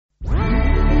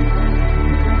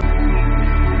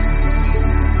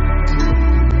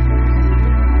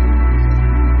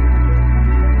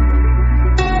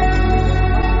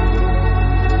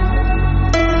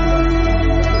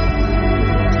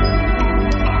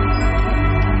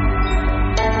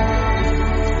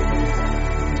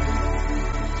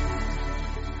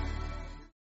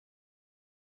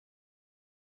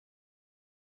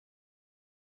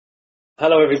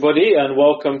Hello, everybody, and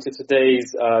welcome to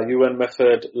today's Yuen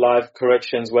Method Live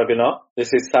Corrections webinar.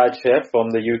 This is Saj here from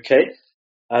the UK,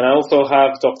 and I also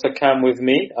have Dr. Cam with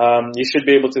me. You should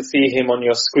be able to see him on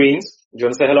your screens. Do you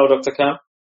want to say hello, Dr. Cam?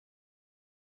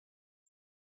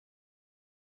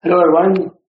 Hello,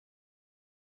 everyone.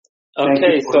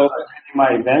 Okay, so attending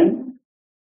my event.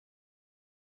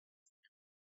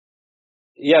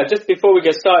 Yeah, just before we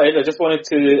get started, I just wanted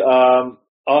to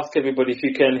ask everybody if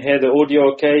you can hear the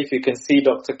audio okay, if you can see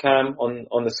Dr. Cam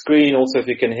on the screen, also if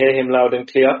you can hear him loud and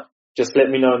clear, just let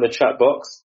me know in the chat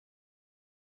box.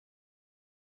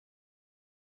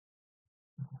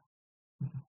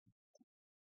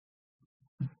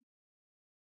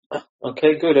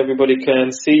 Okay, good. Everybody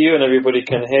can see you and everybody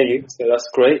can hear you, so that's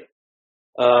great.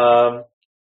 Fine.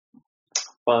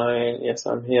 Yes,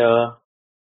 I'm here.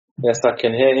 Yes, I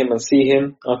can hear him and see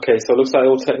him. Okay, so it looks like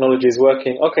all technology is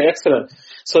working. Okay, excellent.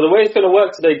 So the way it's going to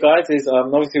work today, guys, is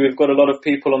obviously we've got a lot of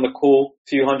people on the call, a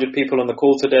few hundred people on the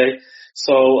call today.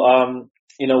 So,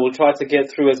 we'll try to get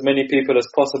through as many people as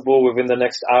possible within the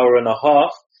next hour and a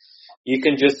half. You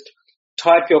can just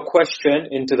type your question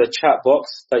into the chat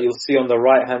box that you'll see on the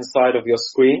right-hand side of your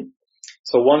screen.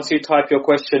 So once you type your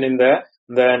question in there,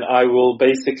 then I will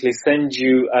basically send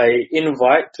you a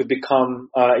invite to become,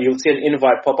 you'll see an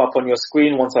invite pop up on your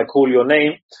screen once I call your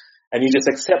name, and you just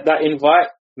accept that invite.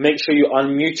 Make sure you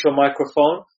unmute your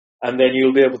microphone, and then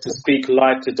you'll be able to speak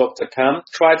live to Dr. Cam.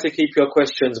 Try to keep your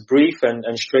questions brief and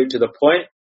straight to the point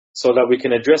so that we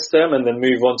can address them and then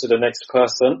move on to the next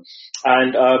person.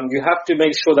 And you have to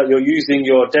make sure that you're using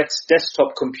your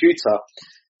desktop computer.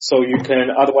 So you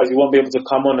can, otherwise you won't be able to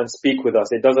come on and speak with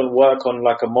us. It doesn't work on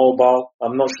like a mobile.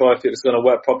 I'm not sure if it's going to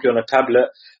work properly on a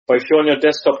tablet, but if you're on your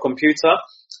desktop computer,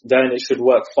 then it should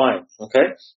work fine.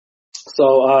 Okay.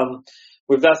 So,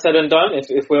 with that said and done,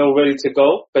 if we're all ready to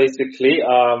go, basically,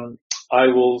 I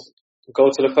will go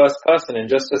to the first person in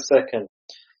just a second.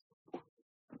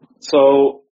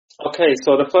 So, okay.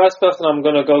 So the first person I'm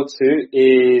going to go to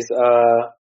is,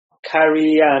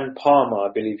 Carrie-Ann Palmer,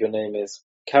 I believe your name is.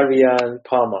 Carrie-Ann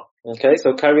Palmer. Okay,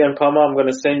 so Carrie-Ann Palmer, I'm going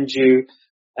to send you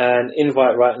an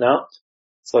invite right now.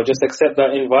 So just accept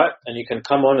that invite and you can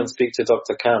come on and speak to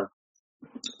Dr. Cam.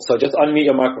 So just unmute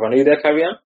your microphone. Are you there,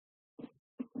 Carrie-Ann?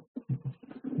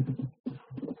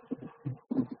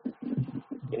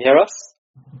 Can you hear us?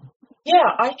 Yeah,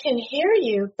 I can hear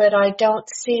you, but I don't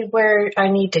see where I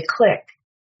need to click.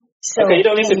 So okay, you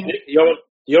don't need to click.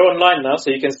 You're online now,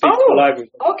 so you can speak live.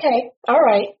 Okay, all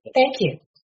right. Thank you.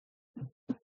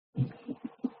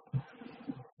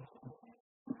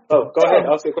 Oh, go ahead.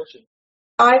 Ask your question.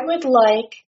 I would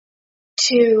like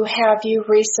to have you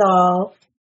resolve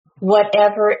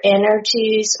whatever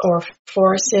energies or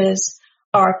forces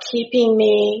are keeping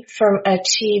me from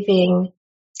achieving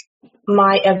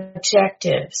my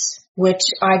objectives, which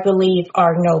I believe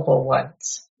are noble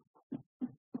ones.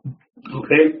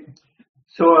 Okay.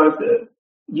 So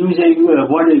using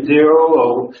 1 and 0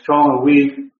 or strong or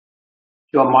weak,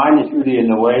 your mind is really in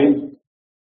the way.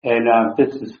 And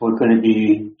this is what's going to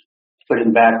be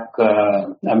putting back,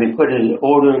 put in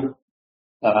order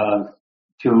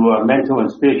to mental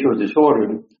and spiritual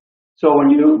disorder. So when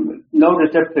you know the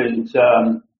difference,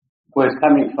 where it's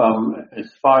coming from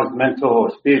as far as mental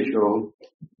or spiritual,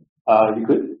 you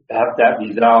could have that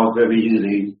resolved very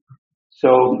easily.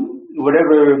 So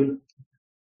whatever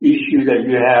issue that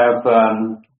you have,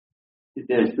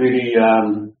 there's really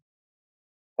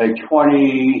like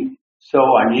 20 so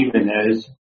unevenness.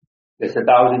 There's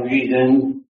 1,000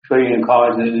 reasons, trillion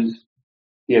causes.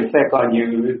 The effect on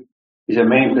you is a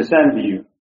main percent of you.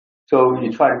 So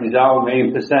you try to resolve a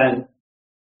main percent.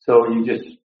 So you just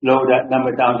lower that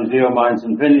number down to 0 minus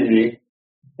infinity.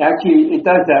 Actually, it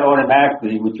does that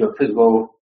automatically with your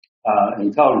physical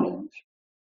intelligence.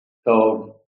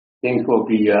 So things will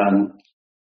be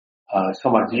so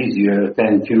much easier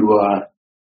than to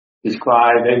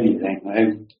describe anything,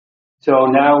 right? So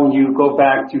now when you go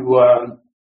back to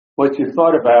what you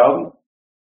thought about,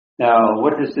 now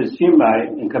what does this seem like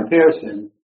in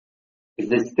comparison?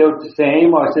 Is it still the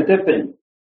same or is it different?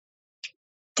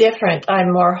 Different.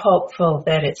 I'm more hopeful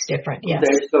that it's different, yes.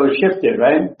 Okay, so it shifted,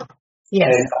 right?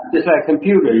 Yes. And just like a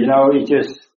computer, it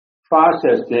just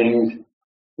processes things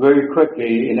very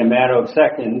quickly in a matter of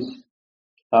seconds.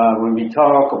 When we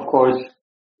talk, of course, it's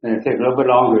going to take a little bit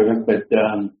longer, but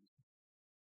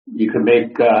you can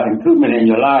make improvement in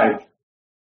your life.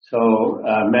 So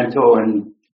mental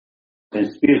and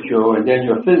spiritual, and then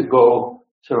your physical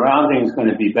surrounding is going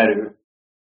to be better.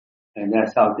 And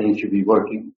that's how things should be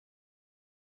working.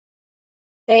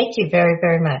 Thank you very,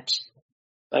 very much.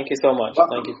 Thank you so much.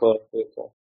 Thank you for your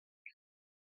call.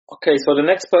 Okay, so the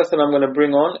next person I'm going to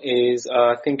bring on is,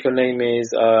 I think your name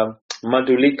is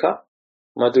Madhulika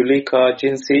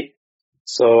Jinsi.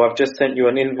 So I've just sent you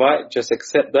an invite. Just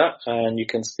accept that, and you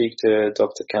can speak to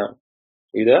Dr. Khan.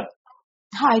 You there?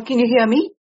 Hi, can you hear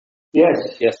me?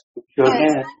 Yes. Yes. Sure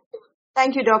Yes. can.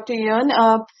 Thank you, Dr. Yuen.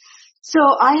 So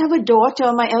I have a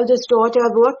daughter, my eldest daughter.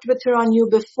 I've worked with her on you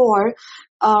before.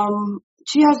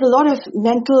 She has a lot of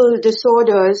mental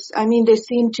disorders. I mean, they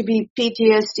seem to be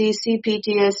PTSD,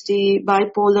 CPTSD,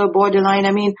 bipolar, borderline.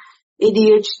 I mean,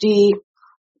 ADHD, How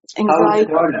is anxiety. it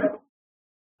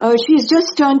going? She's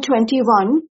just turned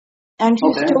 21, and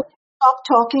she's Okay. totally stopped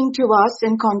talking to us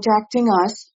and contacting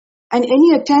us. And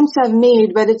any attempts I've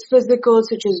made, whether it's physical,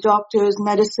 such as doctors,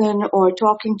 medicine, or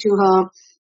talking to her,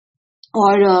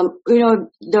 or,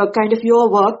 the kind of your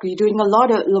work, you're doing a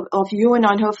lot of Yuen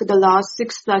on her for the last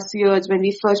 6+ years when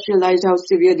we first realized how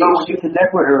severe the So when issue. you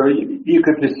connect with her, you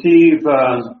could perceive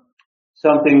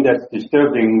something that's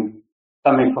disturbing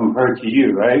coming from her to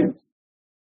you, right?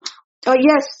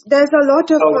 Yes, there's a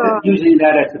lot of, So using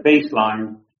that as the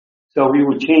baseline, so we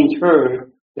would change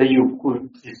her that you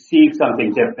could perceive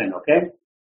something different, okay?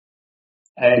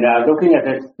 And looking at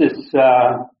this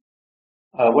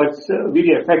what's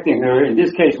really affecting her in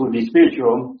this case would be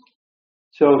spiritual.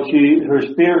 So her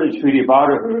spirit is really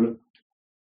bothering her.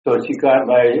 So she got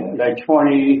like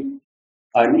 20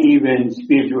 uneven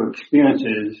spiritual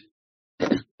experiences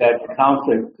that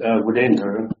conflict within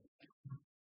her,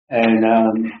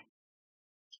 and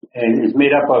it's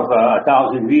made up of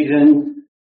 1,000 reasons,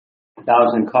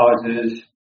 1,000 causes.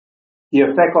 The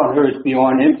effect on her is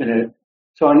beyond infinite.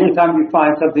 So anytime you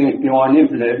find something that's beyond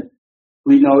infinite,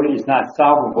 we know it's not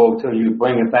solvable till you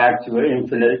bring it back to an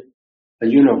infinite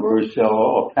universe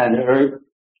or planet Earth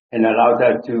and allow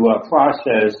that to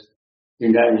process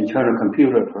in that internal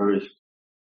computer of hers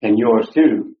and yours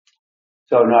too.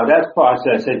 So now that's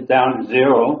processed it down to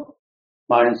zero,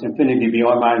 minus infinity,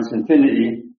 beyond minus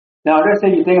infinity. Now let's say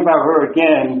you think about her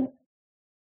again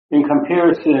in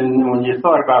comparison when you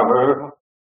thought about her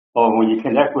or when you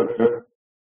connect with her.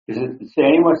 Is it the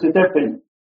same? What's the difference?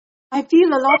 I feel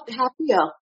a lot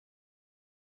happier.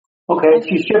 Okay,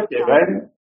 she shifted, right?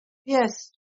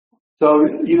 Yes. So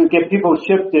you get people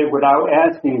shifted without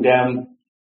asking them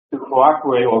to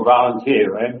cooperate or volunteer,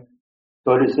 right?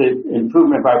 So this is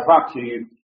improvement by proxy,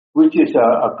 which is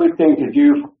a good thing to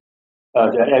do,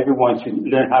 that everyone should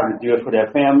learn how to do it for their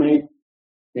family,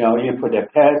 even for their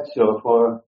pets or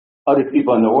for other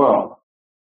people in the world.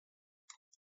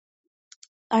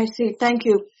 I see. Thank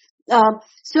you.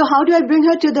 So how do I bring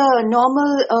her to the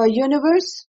normal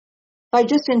universe? By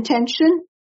just intention?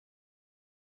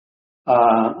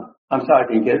 I'm sorry, I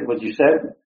didn't get what you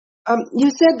said. You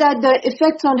said that the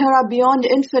effects on her are beyond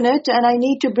infinite, and I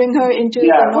need to bring her into the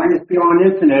Yeah, normal. when it's beyond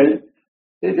infinite,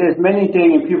 there's many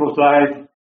things in people's lives.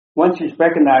 Once it's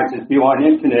recognized as beyond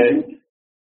infinite,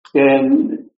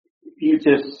 then you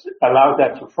just allow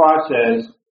that to process,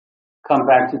 come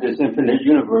back to this infinite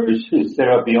universe instead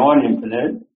of beyond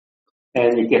infinite,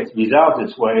 and it gets resolved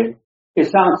this way. It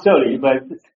sounds silly, but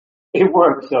it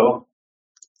works. So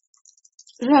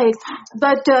Right.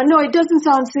 But no, it doesn't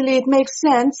sound silly. It makes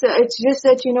sense. It's just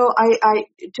that, I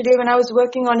today when I was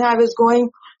working on her, I was going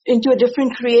into a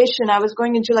different creation. I was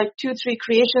going into like 2-3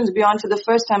 creations beyond for the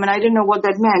first time, and I didn't know what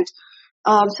that meant.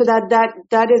 So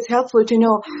that is helpful to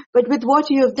know. But with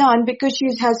what you have done, because she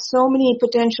has so many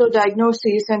potential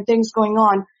diagnoses and things going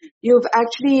on, you've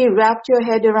actually wrapped your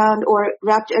head around or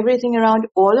wrapped everything around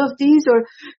all of these, or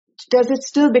does it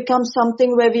still become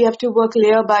something where we have to work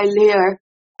layer by layer?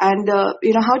 And,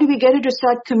 how do we get her to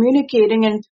start communicating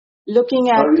and looking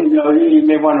at... you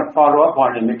may want to follow up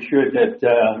on it and make sure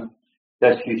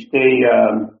that you stay,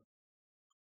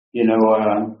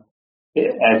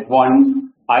 as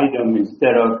one item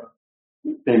instead of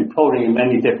being pulled in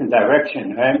many different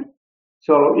directions, right?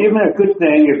 So even a good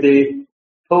thing, if they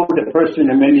pull the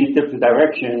person in many different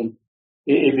directions,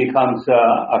 it becomes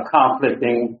a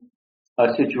conflicting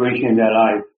situation in their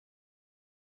life.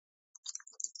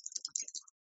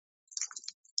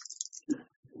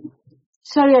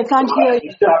 Sorry, I can't hear you.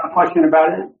 You still have a question about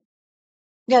it?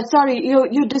 Yeah, sorry,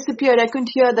 you disappeared. I couldn't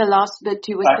hear the last bit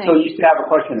you were saying. So you still have a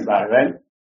question about it, right?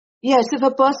 Yes, if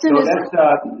a person So is...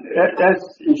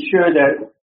 let's ensure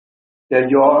that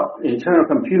your internal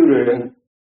computer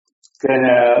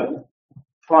can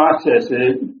process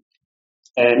it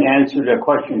and answer the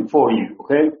question for you,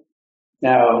 okay?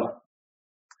 Now,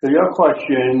 so your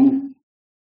question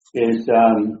is,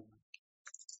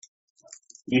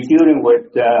 you're dealing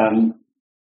with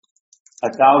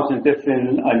 1,000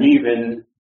 different uneven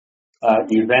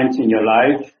events in your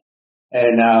life,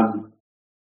 and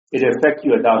it affects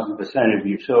you 1,000% of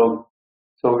you. So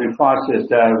we process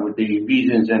that with the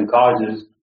reasons and causes.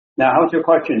 Now, how's your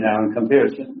question now in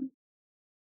comparison?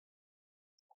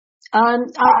 I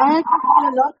actually feel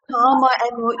a lot calmer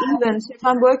and more even. So if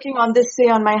I'm working on this, say,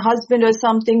 on my husband or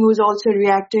something who's also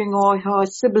reacting, or her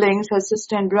siblings, her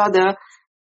sister and brother,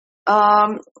 how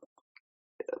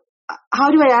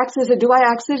do I access it? Do I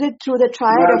access it through the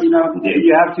triad? Well,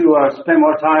 you have to spend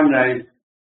more time.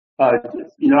 I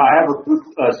have a group,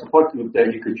 support group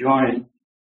that you could join,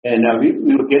 and we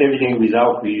will get everything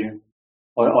resolved for you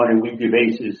on a weekly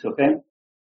basis, okay?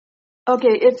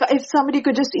 Okay, if somebody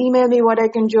could just email me what I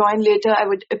can join later, I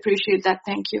would appreciate that.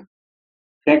 Thank you.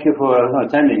 Thank you for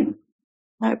attending.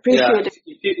 I appreciate it.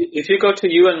 If you go to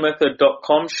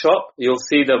yuenmethod.com shop, you'll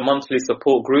see the monthly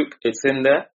support group. It's in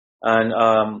there, and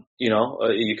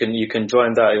you can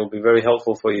join that. It will be very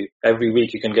helpful for you. Every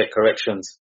week you can get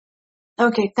corrections.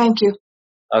 Okay, thank you.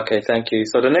 Okay, thank you.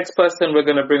 So the next person we're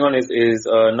going to bring on is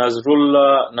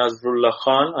Nazrullah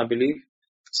Khan, I believe.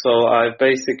 So I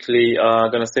basically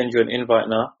going to send you an invite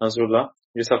now, Nazrullah.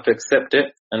 You just have to accept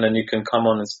it, and then you can come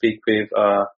on and speak with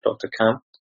Dr. Kam.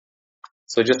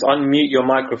 So just unmute your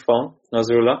microphone,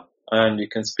 Nazrullah, and you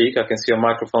can speak. I can see your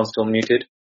microphone still muted.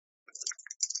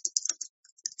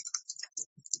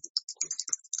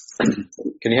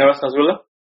 Can you hear us, Nazrullah?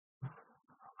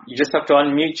 You just have to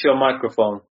unmute your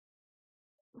microphone.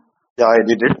 Yeah, I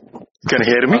did it. Can you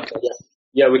hear me? Okay,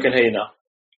 yeah, we can hear you now.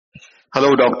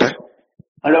 Hello, doctor.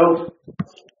 Hello.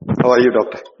 How are you,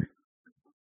 doctor?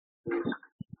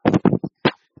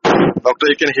 Doctor,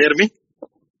 you can hear me?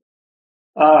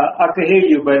 I can hear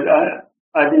you, but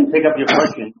I didn't pick up your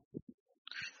question.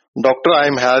 Doctor,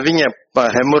 I'm having a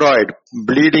hemorrhoid,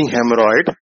 bleeding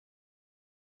hemorrhoid.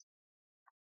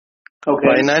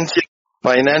 Okay.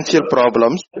 Financial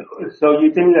problems. So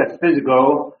you think that's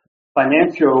physical,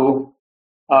 financial,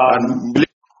 and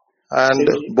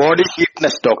body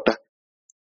heatness, doctor.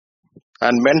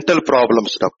 And mental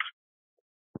problems, doctor.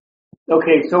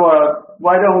 Okay, so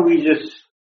why don't we just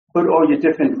put all your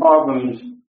different problems,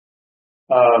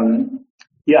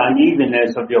 the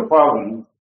unevenness of your problem.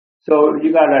 So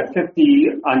you got like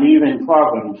 50 uneven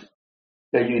problems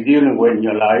that you're dealing with in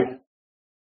your life.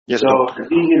 Yes, so doctor.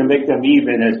 It's easy to make them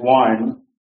even as one.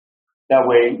 That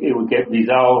way it would get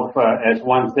resolved as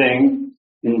one thing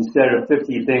instead of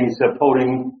 50 things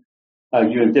pulling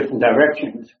you in different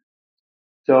directions.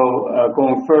 So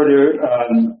going further,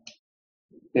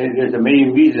 there's a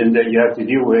main reason that you have to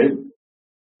deal with,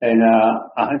 and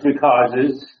 100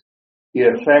 causes. The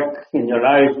effect in your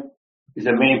life is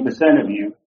the main percent of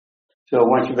you. So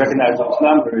once you recognize those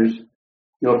numbers,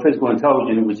 your physical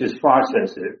intelligence will just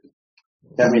process it.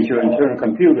 That means your internal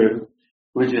computer,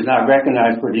 which is not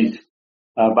recognized for these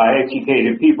by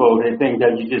educated people. They think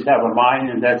that you just have a mind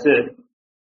and that's it.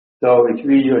 So it's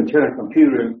really your internal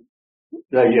computer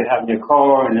that you have in your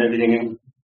car and everything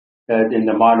in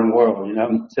the modern world, you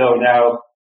know. So now,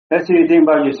 let's see anything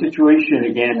about your situation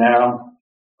again now.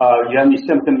 You have any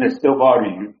symptoms that still bother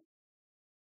you?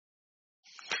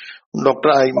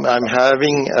 Doctor, I'm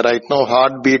having right now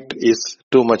heartbeat is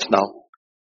too much now.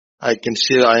 I can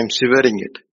see I'm shivering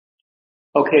it.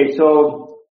 Okay,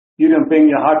 so you didn't bring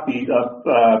your heartbeat up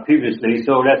previously,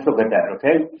 so let's look at that,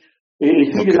 okay?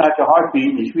 It's really not your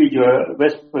heartbeat, it's really your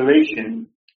respiration.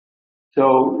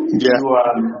 So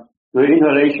your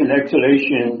inhalation,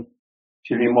 exhalation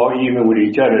should be more even with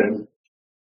each other.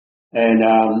 And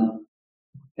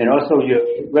also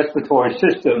your respiratory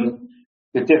system,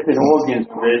 the different organs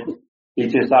of it,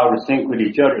 is just out of sync with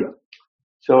each other.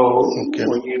 So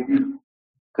when you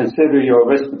consider your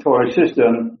respiratory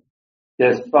system,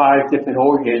 there's 5 different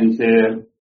organs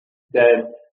that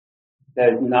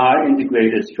not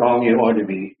integrated as strongly it ought to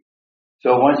be.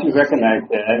 So once you recognize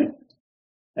that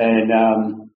and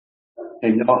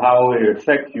know how it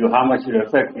affects you, how much it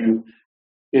affects you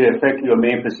a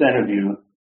main percent of you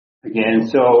again.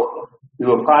 So you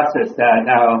will process that.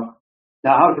 Now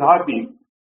how's your heartbeat?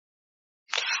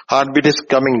 Heartbeat is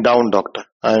coming down, doctor.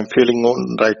 I'm feeling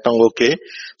right now okay.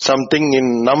 Something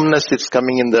in numbness is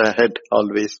coming in the head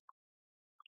always.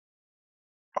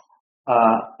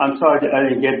 I'm sorry, I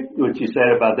didn't get what you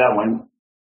said about that one.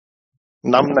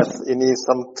 Numbness,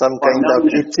 some kind of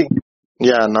itching.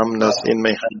 Yeah, numbness in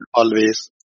my head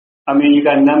always. I mean, you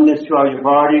got numbness throughout your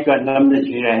body, you got numbness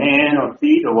in your hand or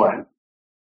feet or what?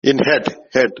 In head.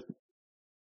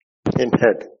 In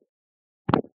head.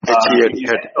 Head.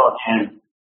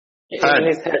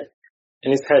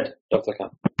 In his head, Dr. Khan.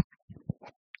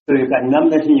 So you got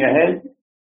numbness in your head?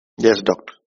 Yes,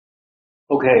 doctor.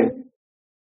 Okay.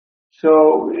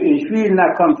 So it's really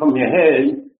not come from your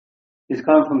head. It's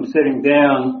come from sitting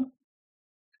down.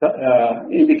 It's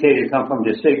indicated come from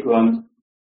the sacrum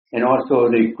and also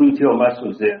the gluteal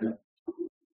muscles there.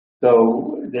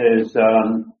 So there's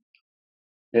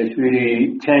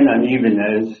really 10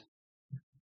 unevenness,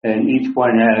 and each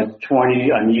one has 20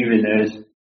 unevenness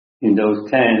in those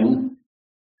 10.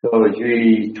 So it's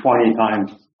really 20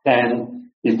 times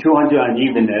 10 is 200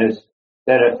 unevenness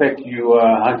that affect you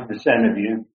 100% of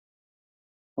you.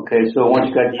 Okay, so once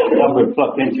you got the number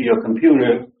plugged into your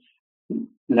computer,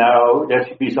 now there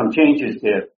should be some changes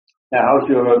there. Now,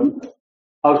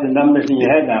 how's the numbers in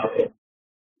your head now?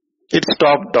 It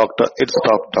stopped, doctor. It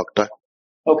stopped, doctor.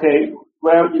 Okay,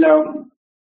 well,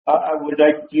 I would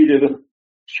like you to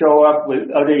show up with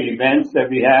other events that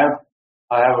we have.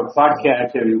 I have a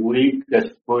podcast every week that's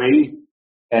free,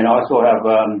 and also have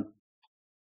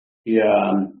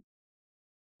the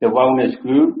wellness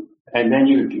group. And then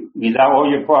you resolve all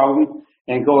your problems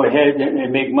and go ahead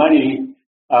and make money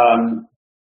as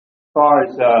far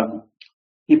as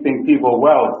keeping people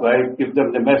well, right? Give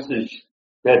them the message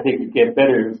that they could get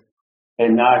better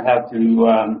and not have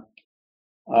to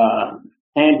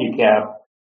handicap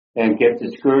and get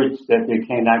discouraged that they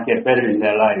cannot get better in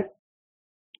their life.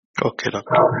 Okay,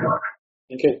 doctor.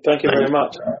 Okay, thank you very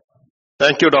much.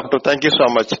 Thank you, doctor. Thank you so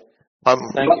much. Thank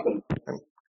you.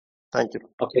 Thank you.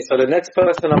 Okay, so the next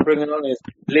person I'm bringing on is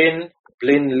Blin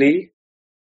Lee.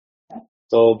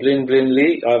 So Blin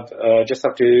Lee, I've just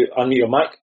have to unmute your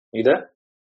mic. You there?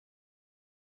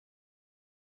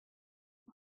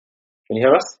 Can you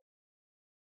hear us?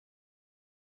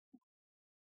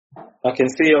 I can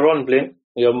see you're on, Blin.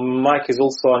 Your mic is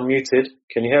also unmuted.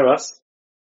 Can you hear us?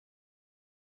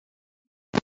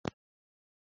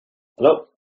 Hello?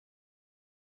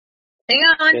 Hang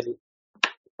on. Yes.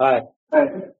 Hi.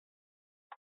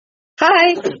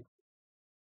 Hi.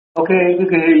 Okay, we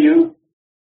can hear you.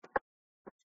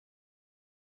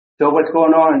 So what's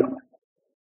going on?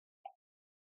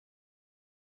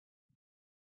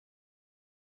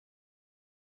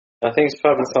 I think it's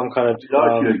having some kind of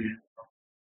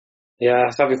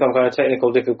it's having some kind of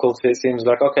technical difficulty, it seems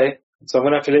like. Okay, so I'm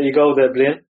going to have to let you go there,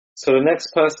 Blin. So the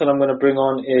next person I'm going to bring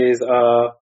on is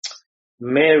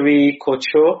Mary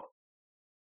Couture.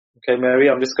 Okay, Mary,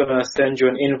 I'm just going to send you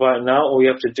an invite now. All you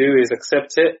have to do is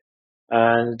accept it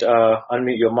and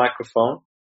unmute your microphone.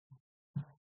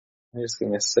 Just give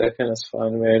me a second. Let's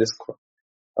find Mary.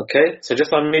 Okay, so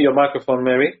just unmute your microphone,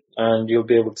 Mary, and you'll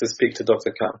be able to speak to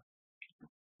Dr. Cam.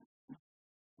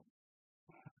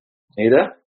 Are you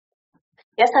there?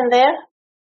 Yes, I'm there.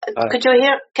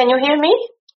 Can you hear me?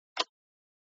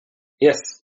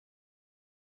 Yes.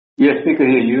 Yes, we can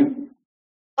hear you.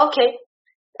 Okay.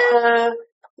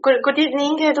 Good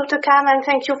evening, Dr. Cam, and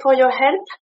thank you for your help.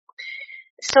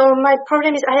 So my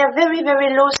problem is I have very, very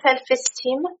low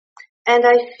self-esteem, and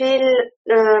I feel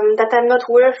that I'm not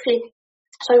worthy.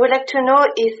 So I would like to know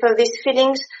if these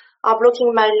feelings are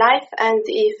blocking my life, and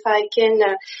if I can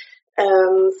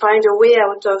find a way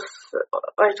out of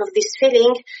this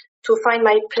feeling to find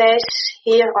my place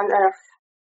here on earth.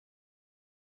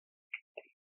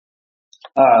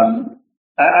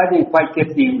 I didn't quite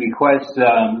get the request.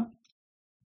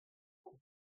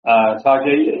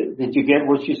 Sajay, did you get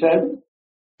what she said?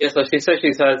 Yes, so she said she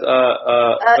has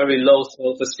very low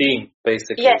self-esteem,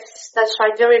 basically. Yes, that's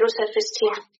right, very low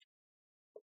self-esteem.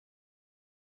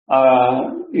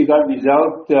 You got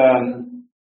result.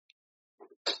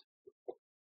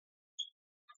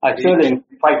 I still didn't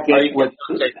quite get what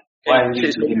I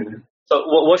need to do. So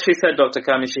what she said, Dr.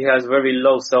 Kami, she has very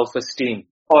low self-esteem.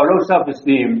 Oh, low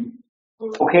self-esteem.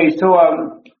 Okay, so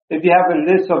if you have a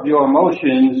list of your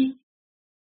emotions,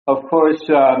 of course,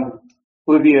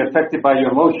 will be affected by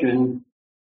your emotion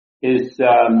is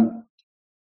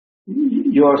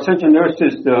your central nervous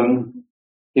system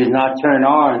is not turned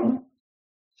on.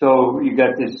 So you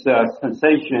get this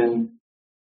sensation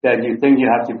that you think you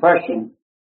have depression,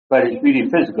 but it's really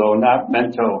physical, not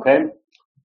mental, okay?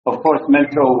 Of course,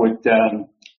 mental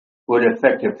would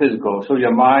affect your physical. So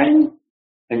your mind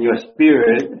and your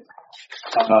spirit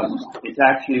is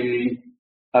actually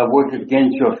work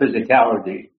against your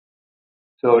physicality.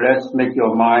 So let's make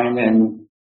your mind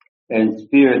and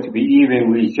spirit to be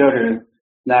even with each other,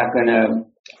 not gonna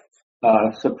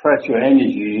suppress your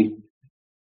energy.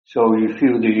 So you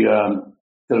feel the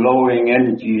lowering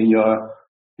energy in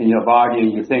your body,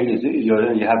 and you think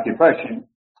you have depression.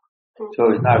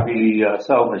 So it's not really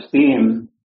self-esteem.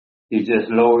 It's just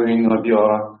lowering of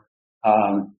your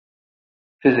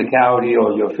physicality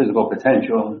or your physical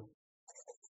potential.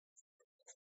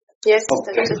 Yes.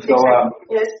 Okay.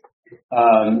 Yes.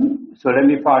 So let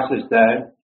me process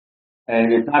that,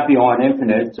 and it's not beyond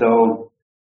infinite, so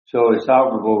it's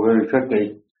solvable very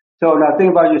quickly. So now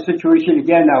think about your situation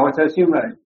again now. What's that seem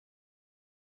like?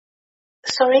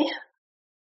 Sorry?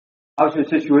 How's your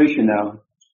situation now?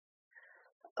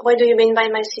 What do you mean by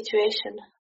my situation?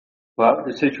 Well,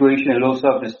 the situation in low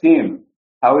self-esteem.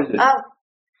 How is it?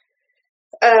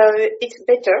 It's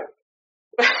better.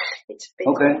 It's better.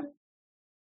 Okay.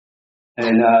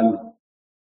 And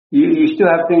you still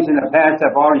have things in the past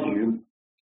that bothered you.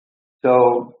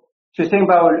 So just think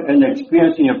about an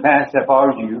experience in your past that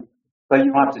bothered you, but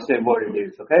you don't have to say what it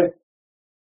is, okay?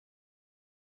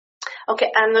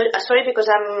 Okay, I'm not, sorry because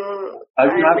you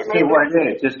don't have to say what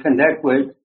it is. Just connect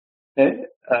with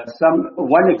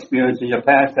one experience in your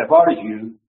past that bothers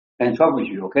you and troubles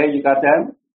you, okay? You got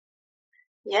that?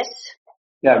 Yes.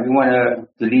 Yeah, we want to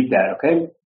delete that,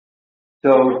 okay?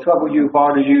 So trouble you,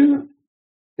 bother you.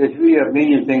 There's really a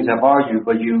million things that bother you,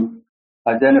 but you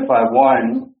identify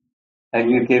one and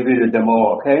you get rid of them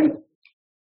all, okay?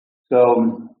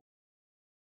 So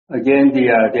again, the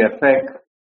effect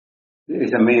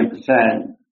is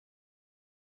 1,000,000%.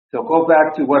 So go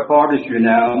back to what bothers you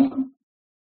now.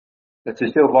 If it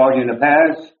still bother you in the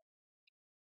past,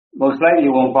 most likely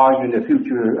it won't bother you in the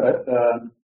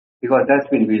future because that's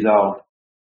been resolved.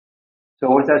 So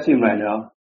what's that seem right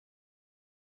now?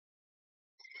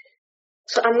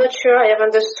 So I'm not sure I have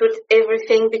understood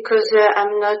everything because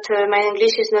I'm not. My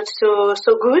English is not so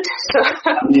good. So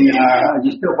I mean, are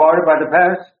you still bothered by the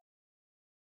past?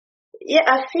 yeah,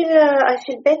 I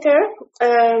feel better.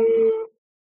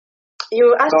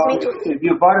 You asked me to. If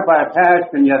you're bothered by a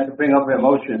past, then you have to bring up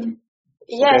emotion.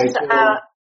 Yes. Okay? So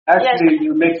actually, yes.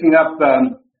 you're mixing up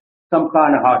some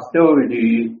kind of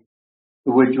hostility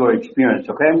with your experience.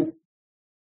 Okay.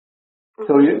 Mm-hmm.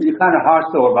 So you're kind of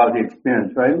hostile about the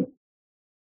experience, right?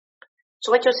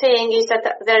 So what you're saying is that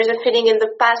there is a feeling in the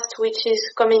past which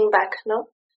is coming back, no?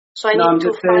 So I'm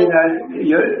just saying that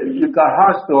you got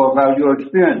hostile about your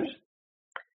experience.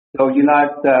 So you're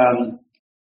not,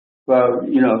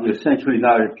 you're essentially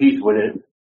not at peace with it.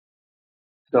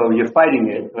 So you're fighting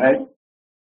it, right?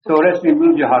 So let's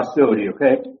remove your hostility,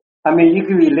 okay? I mean, you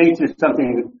can relate to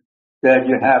something that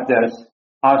you have that's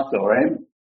hostile, right?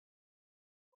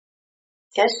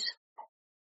 Yes.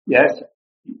 Yes?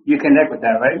 You connect with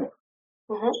that, right?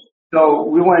 Mm-hmm. So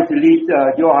we want to delete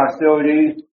your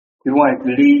hostility. We want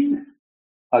to delete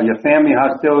your family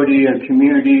hostility and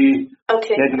community.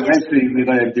 Okay. Then eventually we're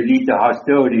going to delete the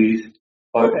hostilities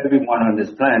of everyone on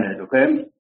this planet, okay?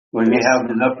 When we have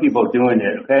enough people doing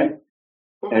it, okay?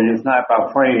 And it's not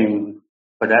about praying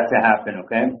for that to happen,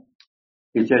 okay?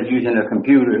 It's just using a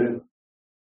computer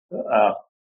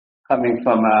coming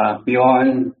from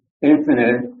beyond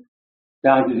infinite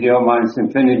down to zero minus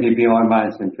infinity, beyond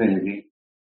minus infinity.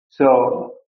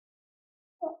 So,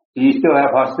 do you still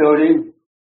have hostility?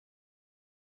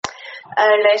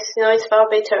 Less. No, it's far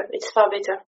better. It's far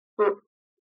better.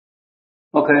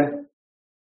 Okay.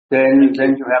 Then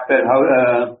you have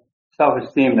that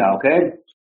self-esteem now, okay?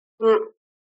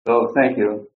 So, thank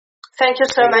you. Thank you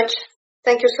so much.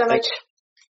 Thank you so much.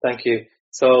 Thank you.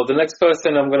 So the next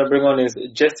person I'm going to bring on is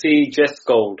Jessie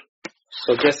Gold.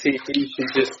 So Jessie, if you should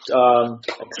just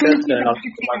accept and I'll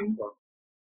put the microphone.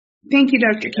 Thank you,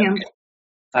 Dr. Kim.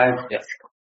 Hi. Yes.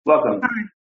 Welcome. Hi.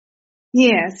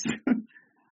 Yes.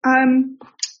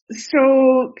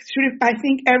 So sort of, I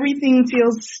think everything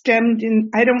feels stemmed in,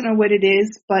 I don't know what it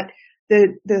is, but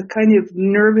the kind of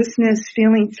nervousness,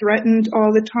 feeling threatened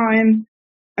all the time.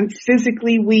 I'm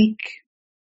physically weak,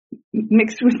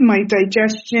 mixed with my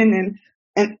digestion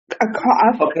and a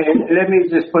cough. Okay, let me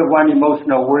just put one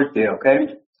emotional word there,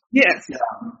 okay? Yes.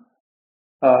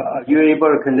 Are you able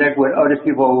to connect with other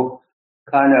people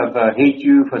kind of hate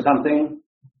you for something?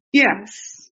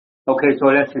 Yes. Okay, so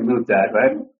let's remove that,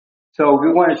 right? So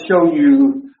we want to show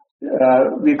you,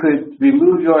 we could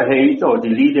remove your hate or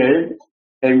delete it,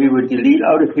 and we would delete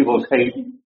other people's hate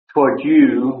towards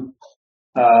you,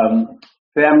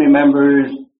 family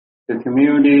members, the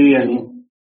community, and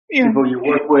people you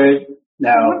work with.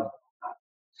 Now,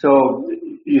 so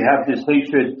you have this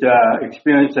hatred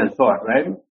experience and thought,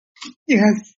 right?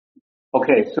 Yes.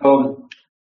 Okay, so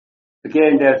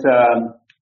again, there's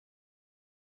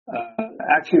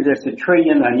actually there's a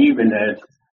trillion unevenness.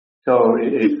 So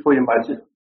it's pretty much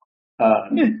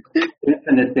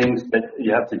infinite things that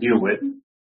you have to deal with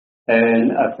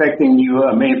and affecting you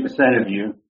 1,000,000% of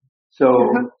you. So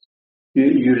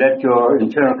you let your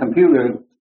internal computer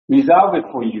resolve it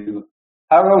for you.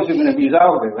 How else are you going to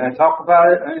resolve it? We're going to talk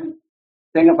about it and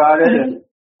think about it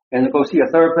and go see a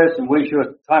therapist and waste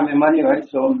your time and money, right?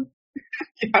 So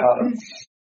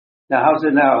now how's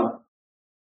it now?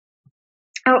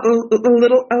 A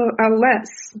little less.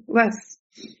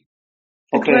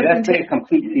 Okay, let's say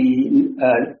completely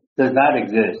does not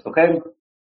exist, okay?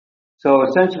 So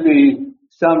essentially,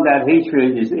 some of that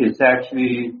hatred is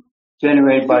actually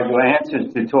generated by your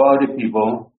answers to other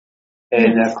people,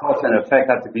 and that cause and effect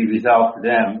have to be resolved for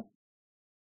them.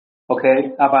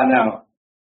 Okay, how about now?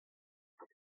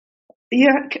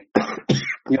 Yeah.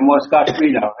 You're more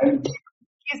scot-free now, right?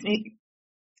 Excuse me.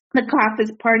 The cough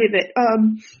is part of it.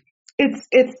 It's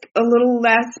a little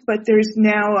less, but there's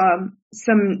now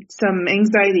some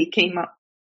anxiety came up.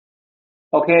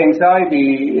 Okay,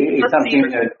 anxiety is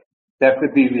something that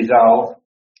could be resolved.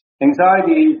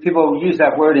 Anxiety, people use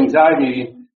that word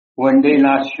anxiety when they're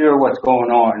not sure what's going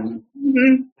on.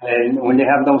 Mm-hmm. And when they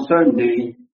have no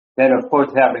certainty, then of course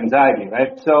they have anxiety,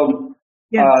 right? So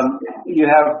Yes. you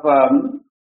have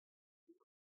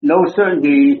no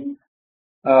certainty.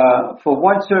 For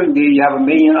one certainty, you have a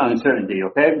million uncertainty,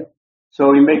 okay?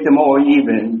 So you make them all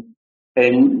even,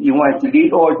 and you want to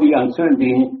delete all the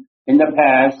uncertainty in the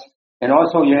past, and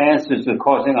also your answers are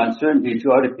causing uncertainty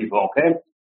to other people, okay?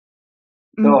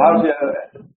 So how's your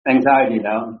anxiety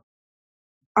now?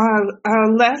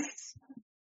 Less.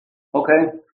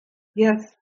 Okay.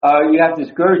 Yes. You have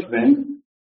discouragement,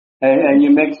 and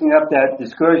you're mixing up that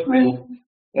discouragement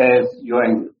as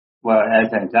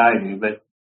as anxiety, but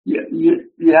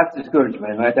you have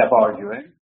discouragement, right? That bothers you,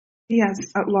 right?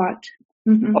 Yes, a lot.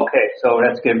 Mm-hmm. Okay, so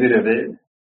let's get rid of it,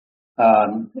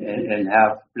 and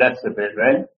have less of it,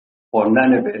 right? Or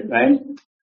none of it, right?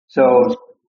 So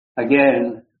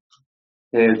again,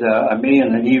 there's a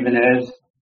million unevenness,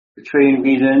 the trading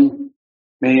reason,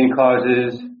 million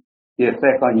causes, the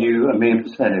effect on you,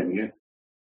 1,000,000% of you.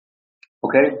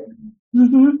 Okay?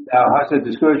 Mm-hmm. Now, how's the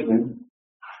discouragement?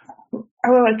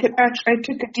 Well, I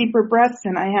took a deeper breath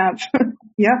than I have.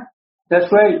 Yeah. That's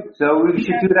great. So we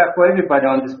should do that for everybody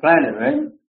on this planet,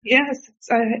 right? Yes,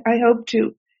 I hope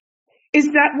to. Is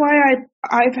that why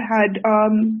I've had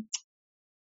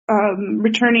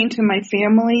returning to my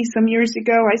family some years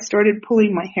ago? I started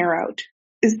pulling my hair out.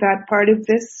 Is that part of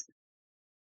this?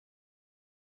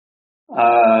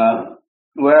 Well,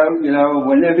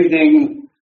 when everything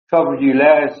troubles you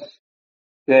less,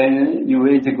 then you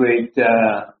integrate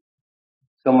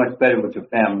so much better with your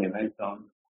family, right? So,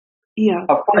 Yeah.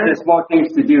 of course, there's more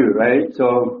things to do, right?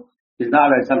 So it's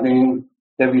not like something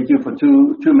that we do for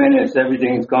two minutes,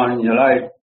 everything's gone in your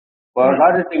life. Well, a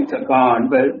lot of things are gone,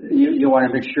 but you want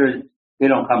to make sure they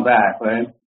don't come back,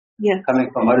 right? Yes.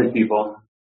 Coming from other people.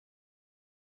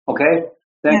 Okay?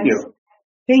 Thank you.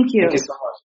 Thank you. Thank you so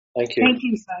much. Thank you. Thank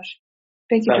you, Sash.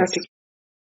 Thank you, Thanks. Dr.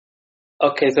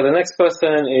 Okay, so the next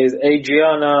person is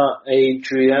Adrian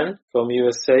from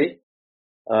USA.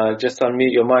 Just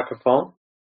unmute your microphone.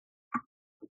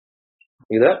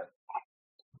 You there?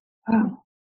 Oh.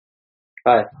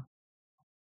 Hi.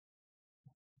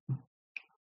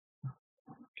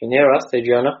 Can you hear us,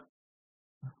 Adriana?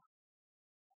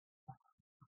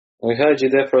 We heard you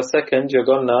there for a second. You're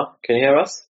gone now. Can you hear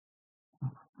us?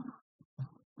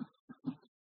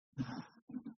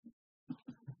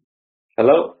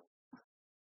 Hello?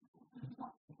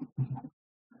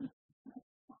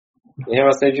 Can you hear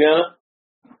us, Adriana?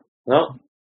 No?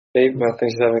 Okay, I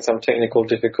think she's having some technical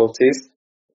difficulties.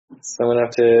 So I'm going to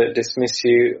have to dismiss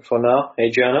you for now,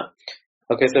 Adriana.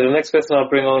 Okay, so the next person I'll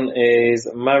bring on is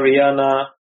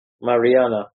Mariana.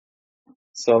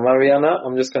 So Mariana,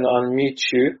 I'm just going to unmute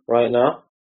you right now.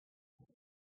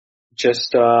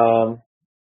 Just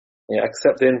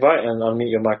accept the invite and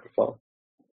unmute your microphone.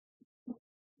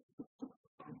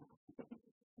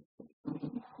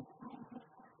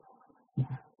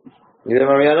 You there,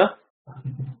 Mariana?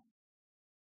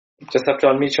 Just have to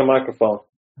unmute your microphone.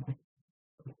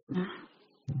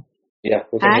 Yeah,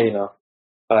 we can hear you now.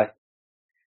 Hi.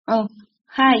 Oh,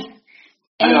 hi.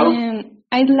 Hello.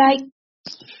 I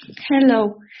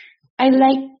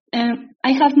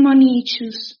have money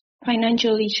issues,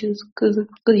 financial issues. Could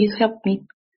you help me?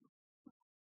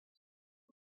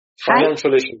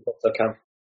 Financial issues, Dr. Cam.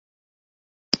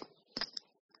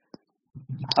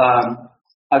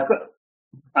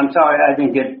 I'm sorry, I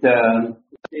didn't get.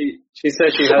 She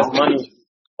says she has money,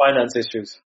 finance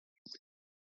issues.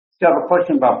 You have a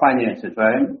question about finances,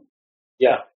 right?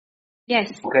 Yeah.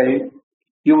 Yes. Okay.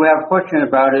 You have a question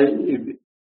about it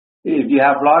if you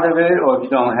have a lot of it or if you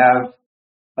don't have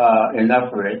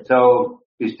enough of it. So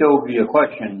it still will be a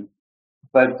question,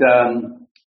 but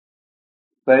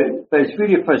it's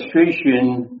really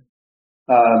frustration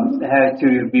has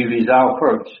to be resolved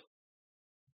first.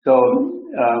 So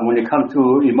when it comes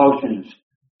to emotions,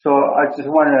 so I just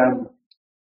want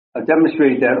to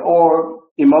demonstrate that all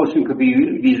emotion could be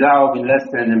resolved in less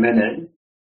than a minute,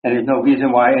 and there's no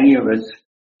reason why any of us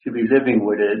should be living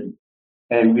with it.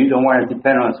 And we don't want to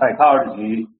depend on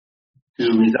psychology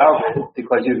to resolve it,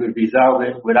 because you could resolve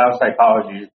it without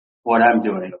psychology, what I'm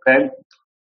doing, okay?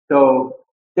 So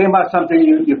think about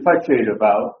something you're frustrated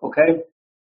about, okay?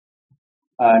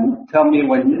 Tell me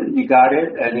when you got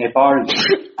it and if ours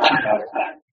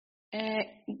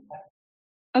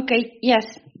Okay, yes.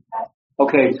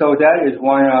 Okay, so that is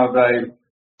one of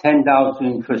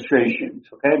 10,000 frustrations,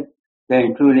 okay? They're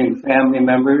including family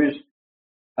members,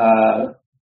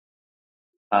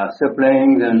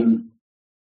 siblings, and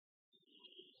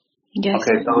Yes.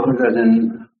 okay, so it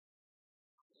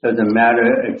doesn't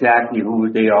matter exactly who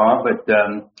they are, but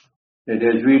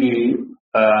there's really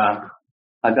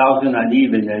 1,000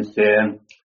 unevenness there.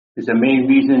 It's the main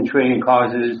reason trading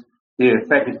causes the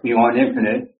effect is beyond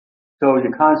infinite. So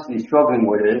you're constantly struggling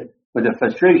with it, with the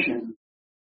frustration.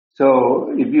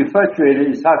 So if you're frustrated,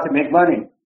 it's hard to make money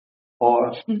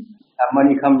or have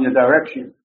money come your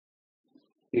direction,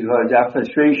 because that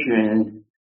frustration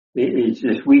is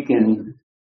just weakened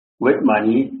with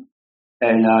money,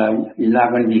 and you're not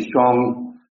going to be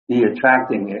strongly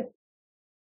attracting it.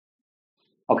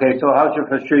 Okay, so how's your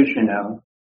frustration now?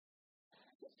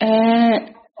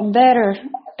 Better.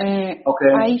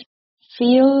 Okay. I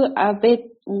feel a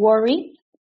bit worried.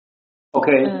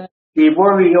 Okay. The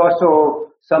worry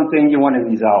also something you want to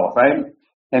resolve, right?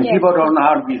 And Yes. people don't know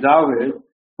how to resolve it.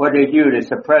 What they do, they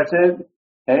suppress it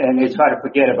and they try to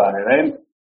forget about it, right?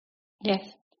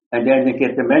 Yes. And then they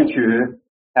get dementia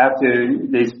after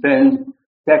they spend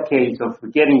decades of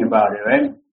forgetting about it,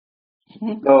 right?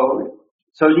 Mhm.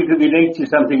 So you can relate to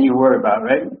something you worry about,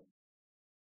 right?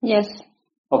 Yes.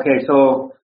 Okay,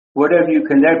 so whatever you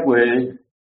connect with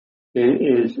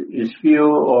is few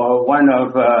or one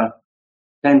of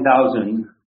 10,000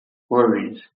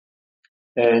 worries.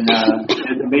 And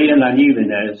there's a million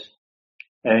unevenness,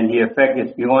 and the effect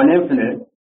is beyond infinite,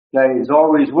 that is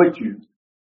always with you.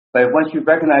 But once you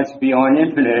recognize it's beyond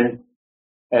infinite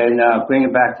and bring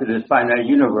it back to this finite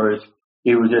universe,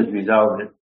 it will just resolve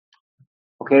it.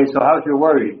 Okay, so how's your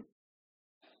worry?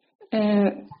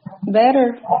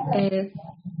 Better.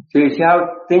 So you see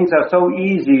how things are so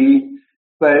easy,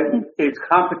 but it's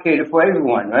complicated for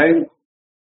everyone, right?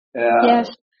 Yes.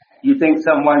 You think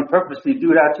someone purposely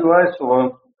do that to us,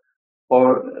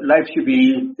 or life should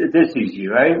be this easy,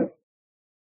 right?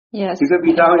 Yes. You could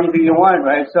be down anything you want,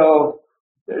 right? So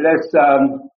let's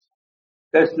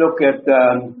look at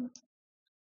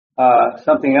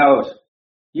something else.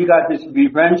 You got this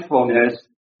revengefulness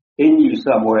in you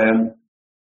somewhere,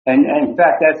 and in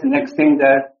fact, that's the next thing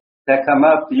that come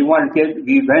up. You want to get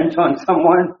revenge on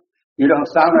someone? You don't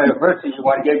sound like a person you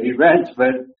want to get revenge,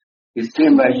 but it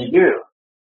seems like you do.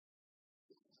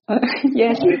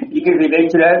 Yes. You can relate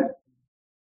to that?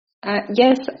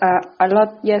 Yes, a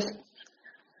lot, yes.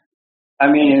 I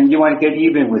mean, you want to get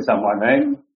even with someone,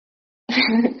 right?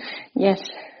 Yes.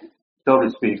 So to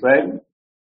speak, right?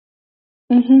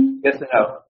 Mm-hmm. Yes or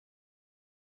no?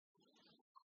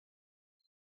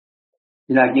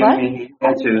 You're not giving me the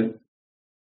answer.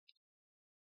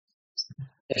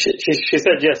 She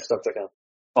said yes, Dr. Khan.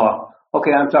 Oh,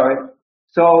 okay, I'm sorry.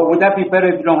 So would that be better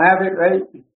if you don't have it, right?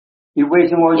 You're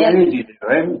wasting all your Yes. energy there,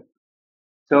 right?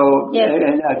 So, Yes.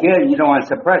 and again, you don't want to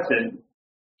suppress it.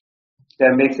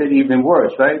 That makes it even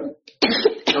worse, right?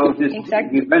 So this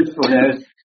Exactly. revengefulness,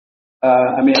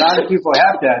 I mean, a lot of people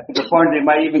have that to the point they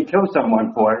might even kill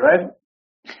someone for it, right?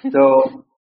 So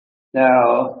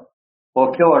now,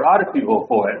 or kill a lot of people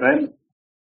for it, right?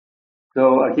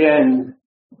 So again,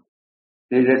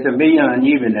 there's a million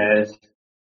unevenness.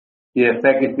 The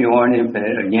effect is beyond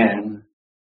infinite again.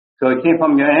 So it came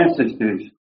from your ancestors.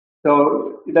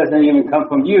 So it doesn't even come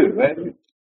from you, right?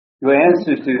 Your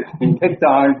ancestors been picked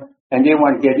on, and they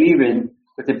want to get even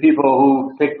with the people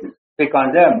who pick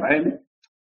on them, right?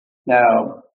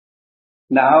 Now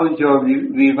how is your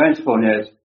revengefulness?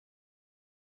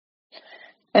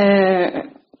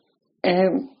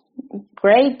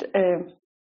 Great.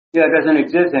 Yeah, it doesn't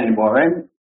exist anymore, right?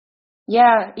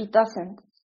 Yeah, it doesn't.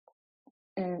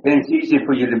 Then it's easy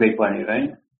for you to make money,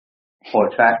 right? Or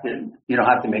attract it. You don't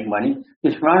have to make money.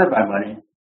 You're surrounded by money.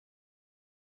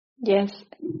 Yes.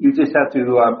 You just have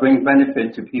to bring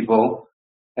benefit to people,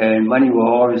 and money will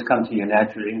always come to you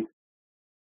naturally.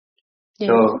 Yes.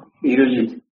 So either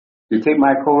you take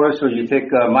my course or you take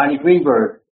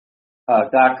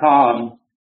MontyGreenberg.com,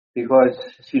 because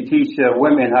she teaches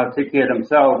women how to take care of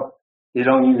themselves. They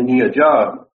don't even need a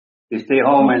job. They stay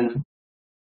home and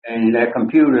their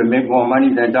computer and make more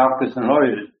money than doctors and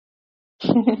lawyers.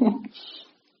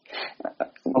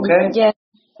 Okay? Yes.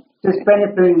 Just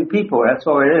benefiting the people, that's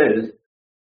all it is.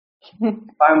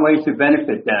 Find ways to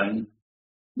benefit them.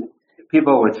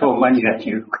 People will throw money at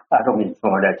you. I don't mean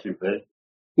throw it at you, but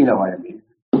you know what I mean.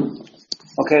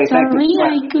 Okay, thank you. Sorry,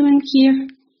 I couldn't hear.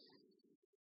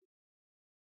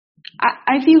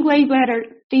 I feel way better.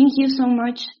 Thank you so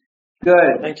much.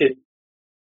 Good. Thank you.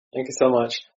 Thank you so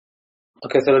much.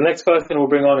 Okay, so the next person we'll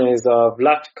bring on is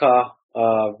Vlatka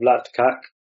Vlatkak.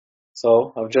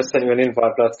 So I've just sent you an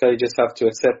invite, Vlatka. You just have to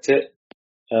accept it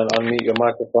and unmute your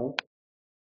microphone.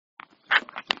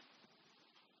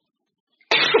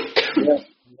 Yeah,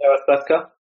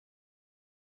 Vlatka?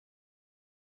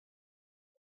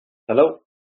 Hello?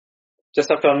 Just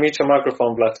have to unmute your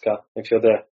microphone, Vlatka, if you're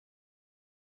there.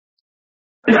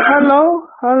 Hello.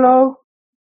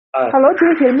 Hi. Hello, do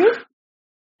you hear me?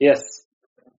 Yes.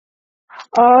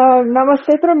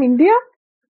 Namaste from India.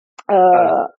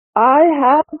 I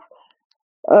have,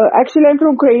 actually I'm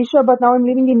from Croatia, but now I'm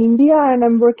living in India and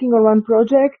I'm working on one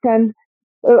project, and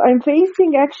I'm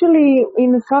facing actually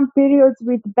in some periods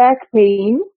with back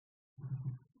pain.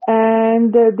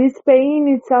 And this pain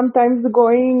is sometimes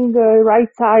going right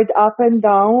side up and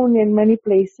down in many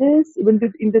places, even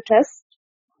in the chest.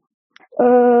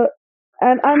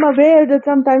 And I'm aware that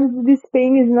sometimes this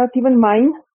pain is not even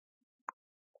mine,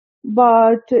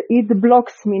 but it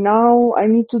blocks me. Now I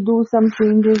need to do some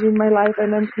changes in my life,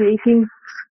 and I'm creating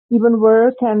even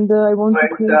work, and I want to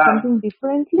create something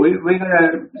differently. We're going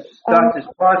to start this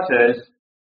process.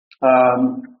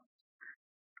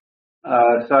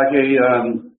 Sergey,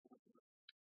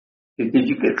 did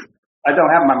you get? I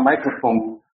don't have my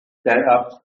microphone set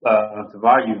up the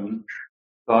volume,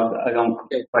 so I don't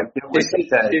quite get what you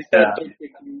said.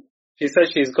 She said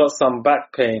she's got some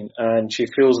back pain and she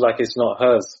feels like it's not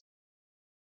hers.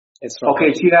 It's not okay,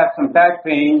 hers. she has some back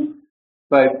pain,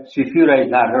 but she feels like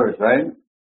it's not hers, right?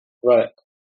 Right.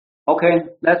 Okay,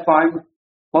 that's fine.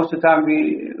 Most of the time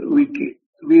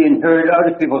we inherit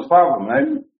other people's problem,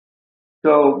 right?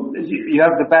 So you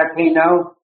have the back pain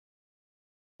now?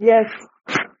 Yes.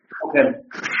 Okay.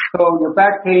 So your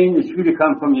back pain is really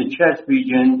come from your chest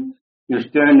region, your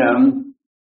sternum,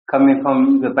 coming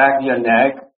from the back of your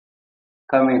neck,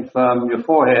 coming from your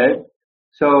forehead.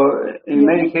 So in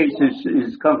many cases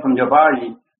it's come from your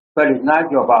body, but it's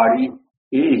not your body.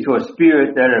 It's your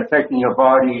spirit that are affecting your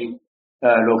body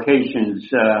locations,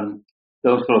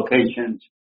 those locations.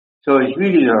 So it's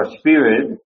really your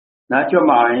spirit, not your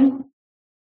mind.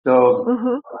 So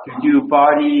to do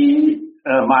body,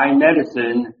 mind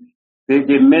medicine,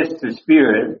 they miss the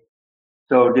spirit,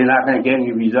 so they're not going to get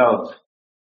any results,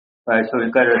 right? So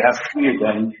you've got to have spirit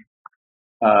then,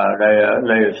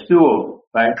 like a stool,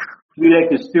 right?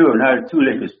 3-legged stool, not a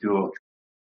 2-legged stool.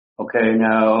 Okay,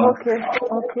 now.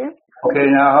 Okay,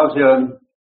 now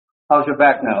how's your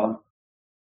back now?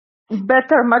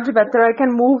 Better, much better. I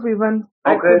can move even.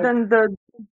 Okay. I couldn't.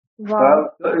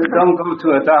 Wow. Well, don't go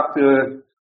to a doctor,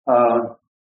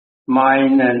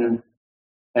 mind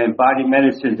and body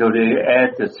medicine till they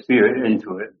add the spirit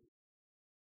into it.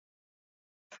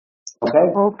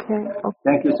 Okay.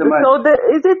 Thank you so much. So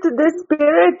is it the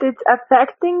spirit? It's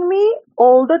affecting me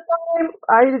all the time.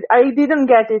 I didn't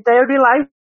get it. I realized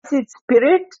it's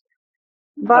spirit,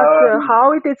 but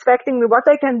how it is affecting me? What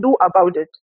I can do about it?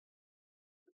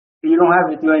 You don't have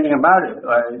to do anything about it.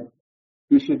 Right?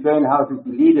 You should learn how to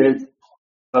delete it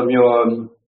from your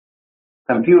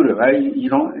computer. Right? You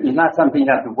don't. It's not something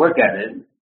you have to work at it.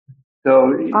 So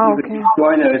you can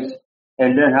join us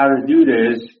and learn how to do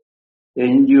this,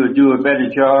 and you'll do a better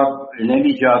job in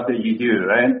any job that you do.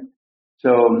 Right?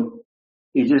 So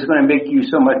it's just going to make you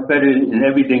so much better in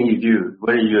everything you do,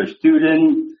 whether you're a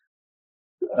student,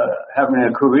 having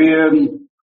a career,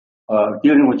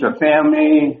 dealing with your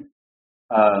family.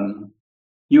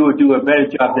 You will do a better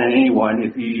job than anyone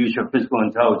if you use your physical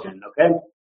intelligence, okay?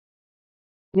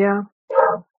 Yeah.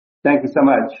 Thank you so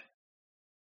much.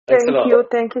 Thanks a lot.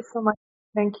 Thank you so much.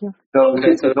 Thank you. So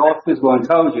with all physical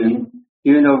intelligence,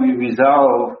 even though we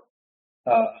resolve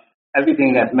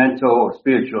everything that's mental or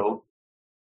spiritual,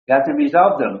 you have to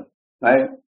resolve them, right?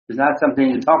 It's not something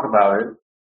you talk about it.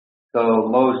 So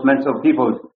most mental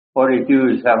people, all they do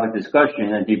is have a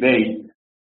discussion and debate,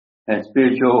 and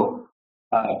spiritual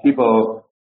people,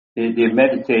 they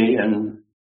meditate and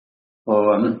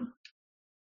or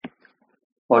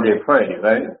they pray,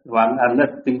 right? Well, I'm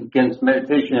not against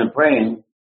meditation and praying,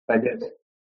 but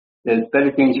there's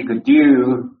better things you could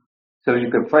do so you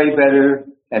could pray better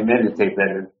and meditate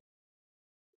better.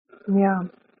 Yeah.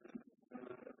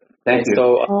 Thank you.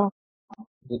 So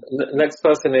next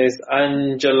person is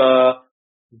Angela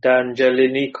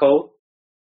D'Angelinico.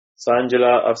 So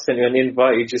Angela, I've sent you an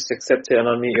invite. You just accept it and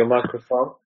unmute your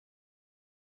microphone.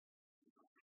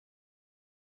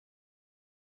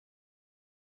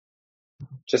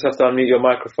 Just have to unmute your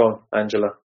microphone,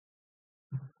 Angela.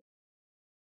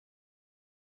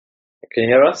 Can you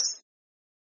hear us?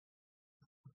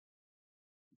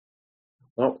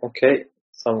 Oh, okay.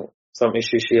 Some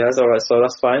issue she has. All right, so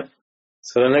that's fine.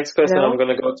 So the next person Hello? I'm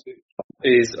going to go to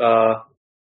is,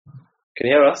 can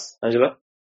you hear us, Angela?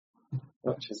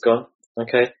 Oh, she's gone.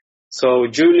 Okay. So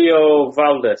Julio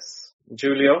Valdez.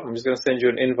 Julio, I'm just going to send you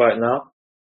an invite now.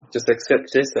 Just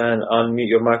accept this and unmute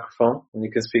your microphone and you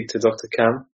can speak to Dr.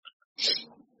 Cam.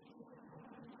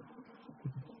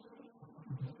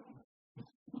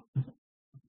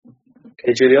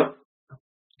 Okay, Julio,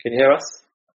 can you hear us?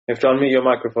 You have to unmute your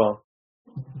microphone.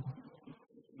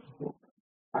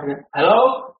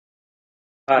 Hello?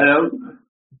 Hi. Hello?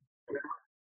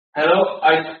 Hello?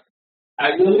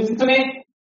 Are you listening to me?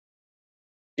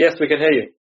 Yes, we can hear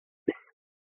you.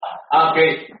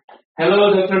 Okay.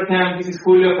 Hello, Dr. Cam. This is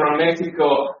Julio from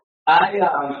Mexico. I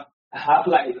have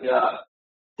like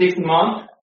 6 months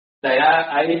that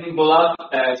I didn't blood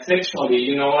sexually.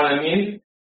 You know what I mean?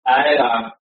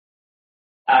 I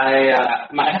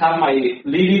have my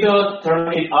libido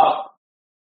turning up.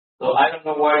 So I don't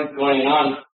know what is going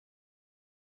on.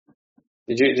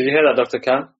 Did you hear that, Dr.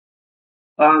 Cam?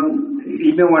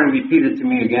 You may want to repeat it to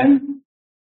me again.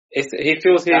 He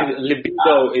feels his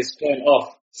libido is turned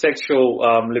off. Sexual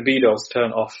libido is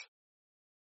turned off.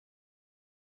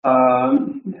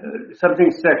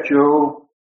 Something sexual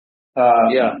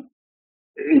Yeah.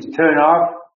 is turned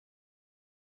off.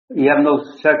 You have no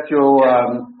sexual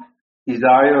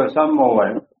desire or something, or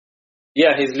what?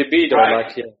 Yeah, his libido, Right.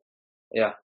 like,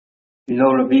 yeah. No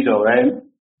libido, right?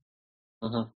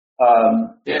 Mm-hmm.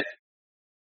 Yes.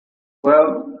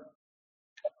 Well,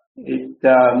 in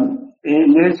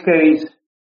this case,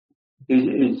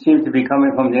 it seems to be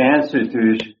coming from the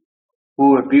ancestors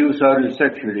who abuse others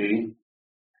sexually,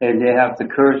 and they have the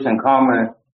curse and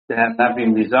karma that have not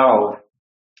been resolved.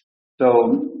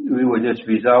 So we will just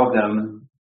resolve them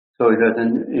so he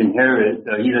doesn't inherit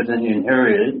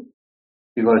it,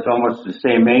 because almost the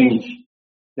same age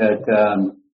that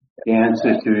the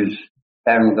ancestors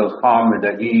having those karma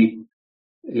that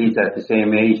he's at the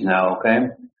same age now, okay?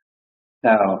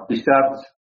 Now, you stopped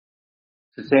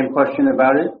the same question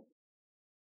about it?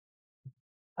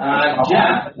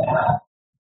 Yeah.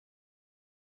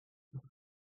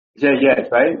 You said yes,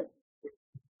 right?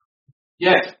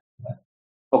 Yes.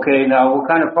 Okay, now what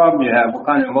kind of problem you have? What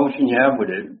kind of emotion you have with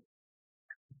it?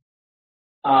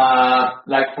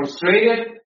 Like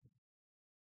frustrated.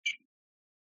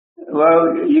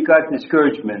 Well, you got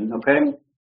discouragement, okay?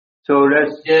 So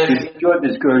let's delete your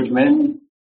discouragement,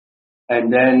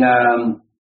 and then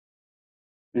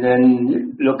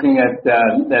looking at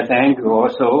that anger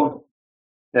also,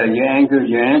 that you angered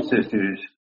your ancestors,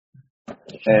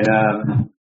 and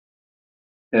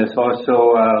there's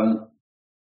also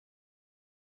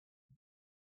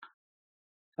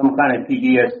some kind of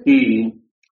PTSD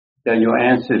that your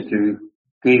ancestor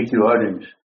gave to others.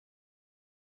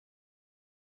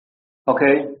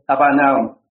 Okay, how about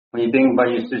now? When you think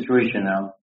about your situation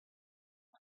now?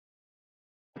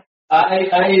 I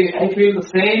feel the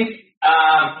same.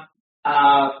 I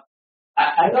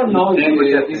don't know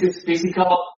if this is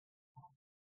physical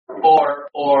or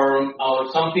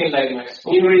something like my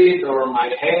spirit or my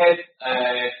head.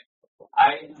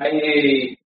 I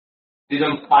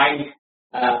didn't find.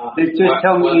 Just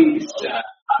tell me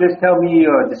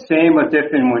the same or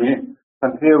different when you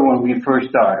compare when we first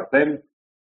started, okay?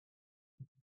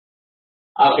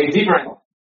 Okay, different.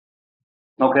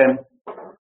 Okay.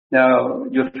 Now,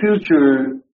 your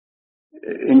future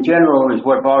in general is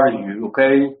what bothers you,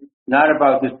 okay? Not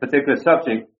about this particular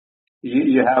subject.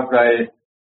 You have like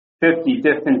 50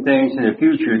 different things in the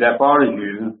future that bother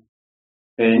you,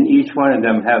 and each one of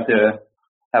them have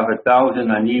 1,000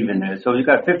 unevenness. So you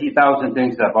got 50,000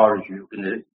 things that bother you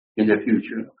in the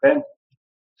future, okay?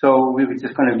 So we were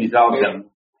just going to resolve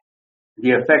them.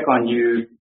 The effect on you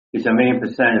is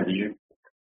 1,000,000% of you.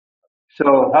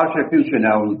 So how's your future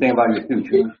now when you think about your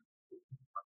future?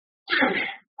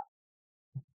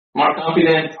 More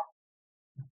confident.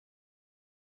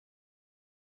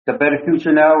 A better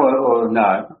future now or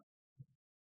not?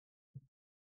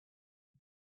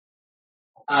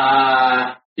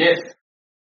 Yes.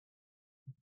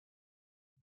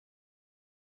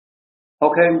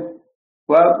 Okay.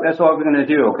 Well, that's all we're going to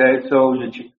do, okay? So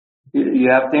you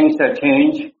have things that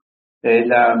change,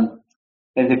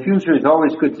 and the future is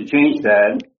always good to change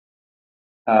that.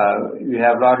 You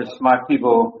have a lot of smart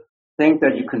people think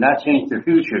that you cannot change the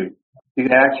future. You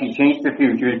can actually change the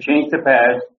future, change the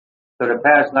past, so the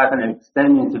past is not going to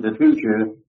extend into the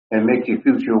future and make your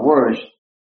future worse.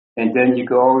 And then you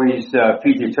can always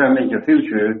predetermine your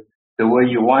future the way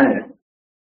you want it.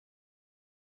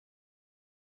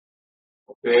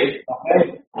 Okay.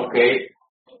 Okay.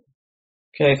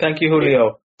 Okay, thank you,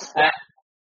 Julio.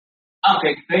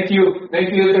 Okay, thank you,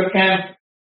 Dr. Cam.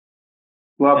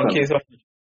 Welcome. Thank you so much.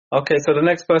 Okay, so the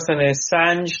next person is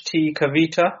Sanj T.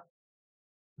 Kavita.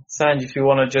 Sanj, if you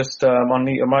want to just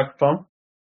unmute your microphone.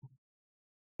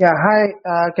 Yeah, hi.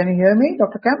 Can you hear me,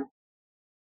 Dr. Cam?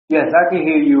 Yes, I can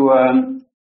hear you.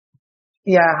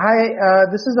 Yeah, hi.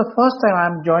 This is the first time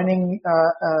I'm joining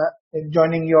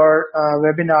your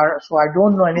webinar, so I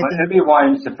don't know anything.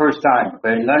 Everyone, it's the first time,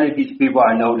 but none of these people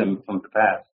I know them from the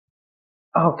past.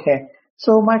 Okay.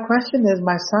 So my question is,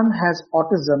 my son has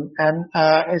autism and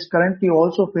is currently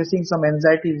also facing some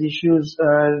anxiety issues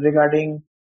regarding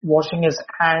washing his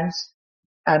hands,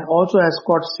 and also has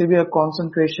got severe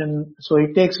concentration. So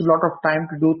it takes a lot of time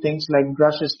to do things like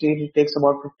brush his teeth. It takes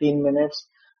about 15 minutes.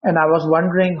 And I was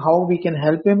wondering how we can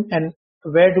help him and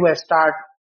where do I start?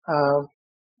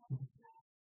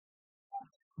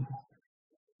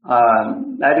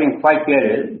 I didn't quite get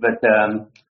it, but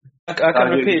I can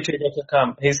repeat it to you, Dr.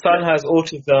 Kam. His son has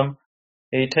autism.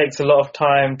 He takes a lot of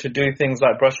time to do things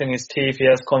like brushing his teeth. He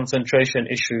has concentration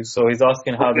issues. So he's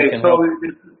asking how they can help.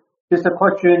 Just a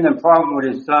question and problem with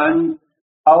his son.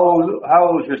 How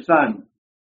old is your son?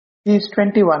 He's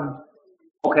 21.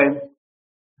 Okay.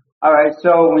 All right.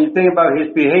 So when you think about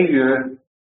his behavior,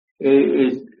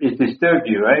 it disturbed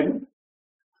you, right?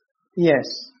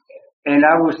 Yes. And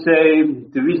I would say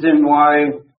the reason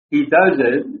why he does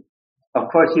it, of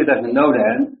course he doesn't know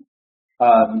that.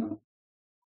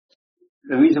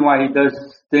 The reason why he does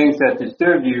things that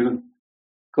disturb you,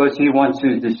 because he wants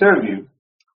to disturb you.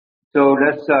 So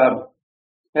let's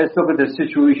look at the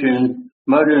situation,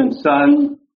 mother and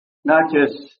son, not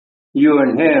just you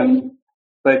and him,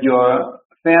 but your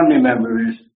family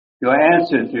members, your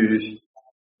ancestors,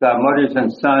 the mothers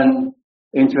and son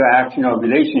interaction or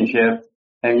relationship,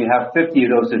 and you have 50 of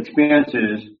those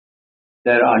experiences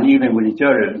that are uneven with each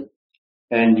other,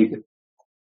 and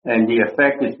the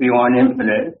effect is beyond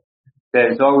infinite.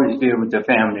 That is always there with the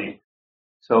family.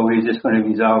 So we're just going to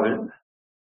resolve it.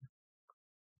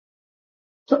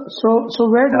 So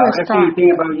where do I start? After you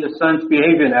think about your son's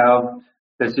behavior now,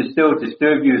 does it still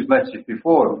disturb you as much as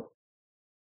before?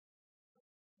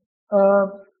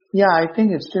 Yeah, I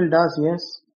think it still does,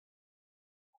 yes.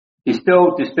 It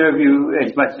still disturb you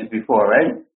as much as before,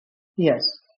 right? Yes.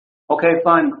 Okay,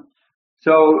 fine.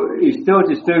 So it still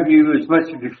disturb you as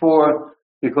much as before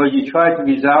because you try to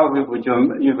resolve it with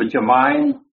your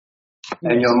mind,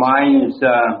 and your mind is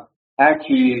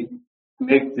actually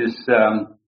make this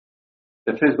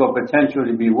the physical potential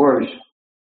to be worse.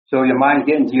 So your mind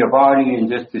get into your body and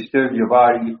just disturb your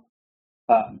body,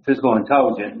 physical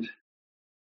intelligence.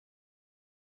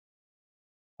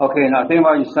 Okay, now think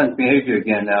about your son's behavior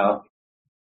again now,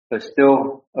 but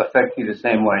still affect you the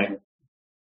same way.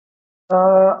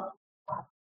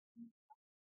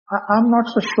 I'm not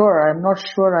so sure. I'm not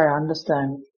sure I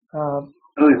understand.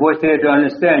 What's there to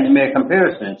understand? You make a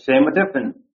comparison, same or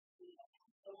different.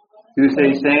 You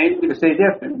say same, you say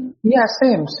different. Yeah,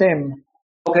 same.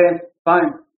 Okay,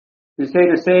 fine. You say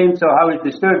the same, so how it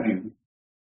disturb you?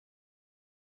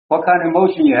 What kind of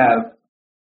emotion you have?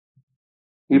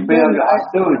 You bring up your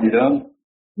hostility, though.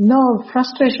 No,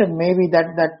 frustration maybe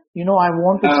that I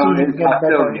want to see him get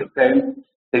hostility, better. Okay.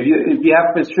 If you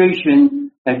have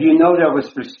frustration, if you know there was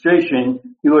frustration,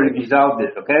 you would have resolved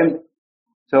it, okay?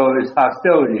 So it's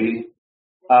hostility,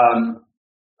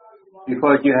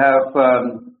 because you have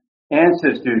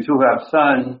ancestors who have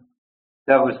sons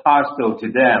that was hostile to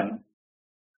them.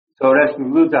 So let's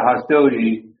remove the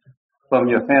hostility from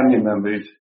your family members.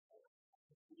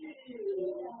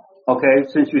 Okay,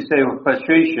 since you say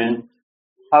frustration,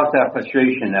 how's that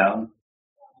frustration now?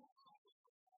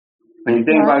 When you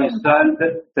think about your son,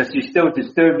 does he still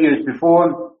disturb you as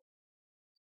before?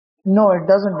 No, it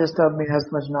doesn't disturb me as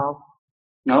much now.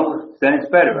 No? Then it's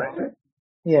better, right?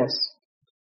 Yes.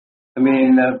 I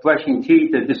mean, brushing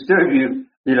teeth that disturb you,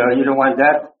 you don't want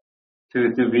that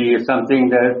to be something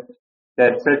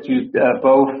that sets you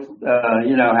both,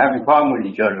 having a problem with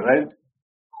each other, right?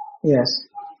 Yes.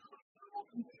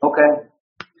 Okay.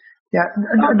 Yeah,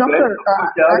 doctor.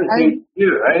 The other thing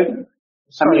too, right?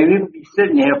 Sorry. I mean, we'd be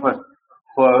sitting here for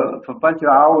a bunch of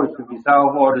hours to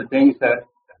resolve all the things that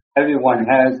everyone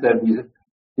has that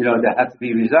that have to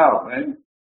be resolved, right?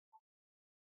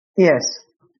 Yes.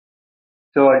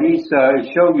 So at least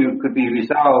it showed you could be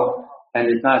resolved, and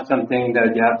it's not something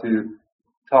that you have to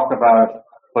talk about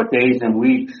for days and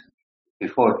weeks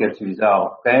before it gets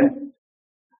resolved. Okay.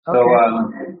 So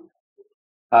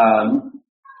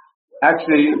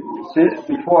actually,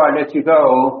 before I let you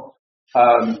go,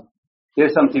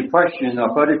 there's some depression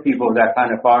of other people that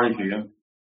kind of bothers you.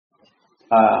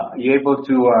 Are you able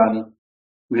to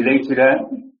relate to that?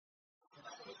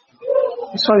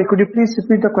 Sorry, could you please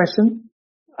repeat the question?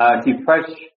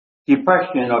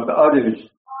 Depression of the others.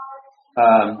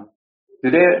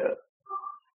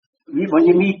 When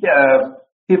you meet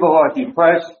people who are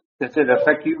depressed, does it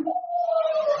affect you?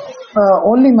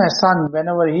 Only my son.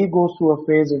 Whenever he goes through a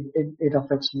phase, it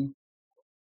affects me.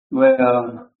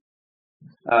 Well,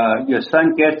 your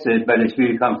son gets it, but it's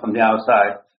really come from the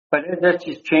outside. But let's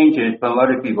just change it from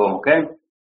other people, okay?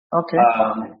 Okay.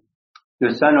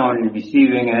 Your son on the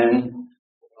receiving end,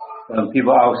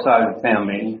 people outside the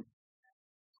family.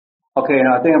 Okay,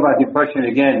 now think about depression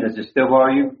again. Does it still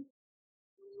bother you?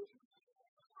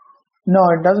 No,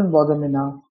 it doesn't bother me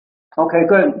now. Okay,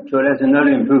 good. So that's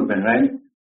another improvement, right?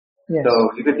 Yes.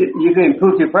 So you can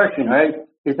improve depression, right?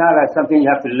 It's not like something you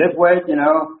have to live with, you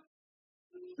know.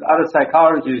 Other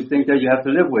psychologists think that you have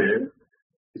to live with it,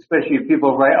 especially if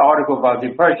people write articles about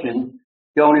depression.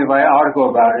 They only write article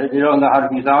about it. They don't know how to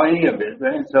resolve any of it,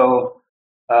 right? So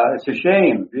it's a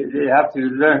shame. They have to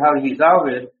learn how to resolve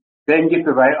it. Then you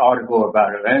can write article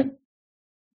about it, right?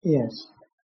 Yes.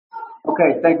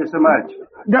 Okay, thank you so much.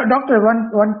 Doctor,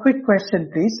 one quick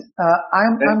question, please.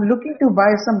 I'm looking to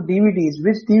buy some DVDs.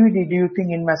 Which DVD do you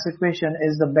think in my situation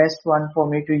is the best one for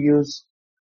me to use?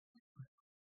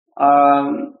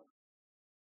 I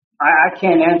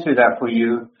can't answer that for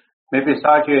you. Maybe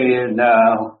Sajay and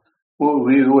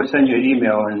we will send you an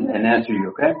email and answer you,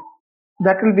 okay?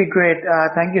 That will be great.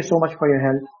 Thank you so much for your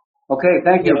help. Okay,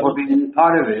 thank you for being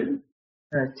part of it.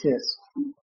 Cheers.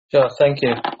 Sure, thank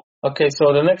you. Okay,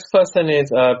 so the next person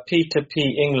is Peter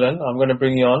P. England. I'm going to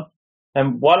bring you on.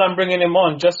 And while I'm bringing him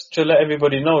on, just to let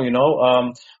everybody know,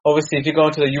 obviously if you go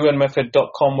into the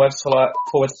yuenmethod.com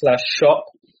website/shop,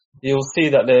 you'll see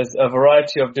that there's a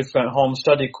variety of different home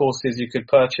study courses you could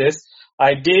purchase.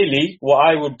 Ideally, what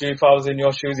I would do if I was in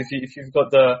your shoes, if you've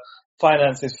got the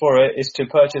finances for it, is to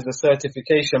purchase the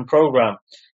certification program.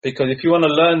 Because if you want to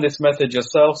learn this method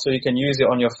yourself so you can use it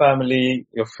on your family,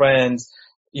 your friends,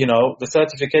 the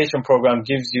certification program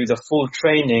gives you the full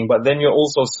training, but then you're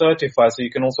also certified, so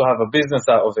you can also have a business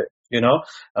out of it,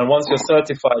 And once you're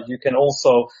certified, you can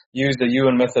also use the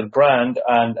Yuen Method brand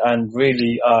and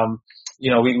really,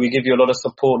 we give you a lot of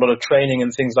support, a lot of training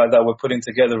and things like that we're putting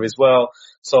together as well.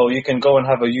 So you can go and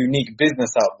have a unique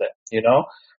business out there,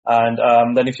 And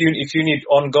then if you need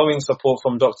ongoing support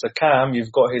from Dr. Cam,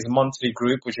 you've got his monthly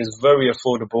group, which is very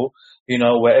affordable,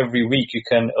 where every week you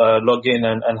can log in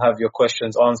and have your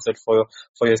questions answered for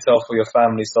yourself, for your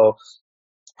family. So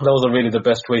those are really the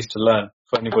best ways to learn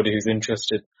for anybody who's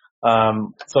interested.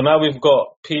 So now we've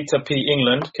got Peter P.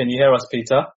 England. Can you hear us,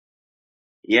 Peter?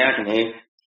 Yeah, I can hear you.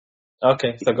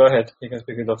 Okay, so go ahead. You can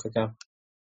speak with Dr. Cam.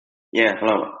 Yeah,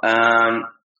 hello.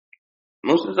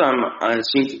 Most of the time I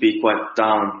seem to be quite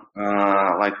down,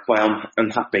 quite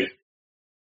unhappy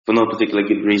for no particular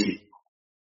good reason.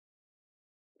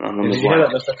 Did you hear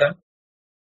that, Dr. Cam?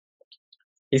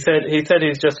 He said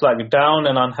he's just like down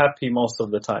and unhappy most of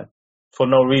the time for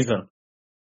no reason.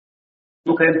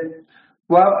 Okay.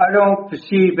 Well, I don't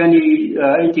perceive any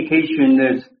indication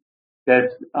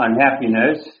that's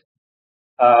unhappiness.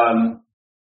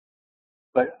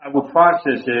 But I will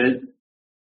process it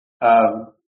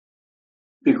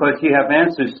because you have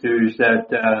ancestors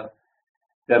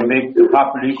that make the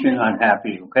population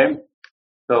unhappy. Okay,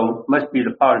 so must be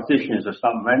the politicians or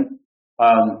something,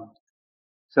 right?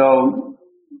 So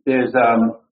there's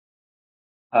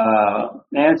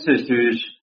ancestors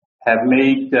have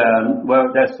made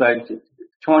that's like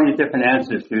 20 different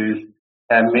ancestors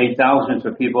have made thousands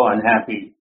of people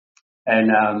unhappy, and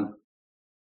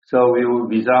so we will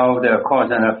resolve the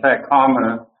cause and effect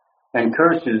karma and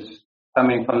curses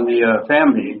coming from the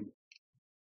family,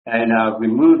 and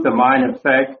remove the mind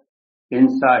effect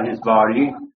inside his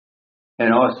body,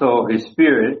 and also his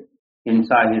spirit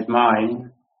inside his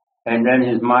mind, and then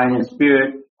his mind and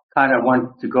spirit kind of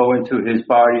want to go into his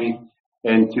body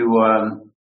and to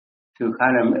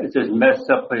kind of just mess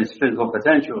up his physical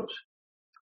potentials.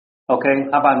 Okay,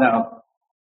 how about now?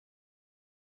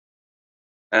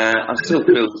 I still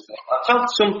feel. I felt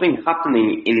something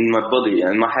happening in my body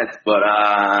and my head, but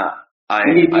I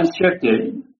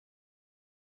shifted.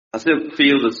 I still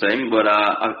feel the same, but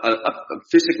I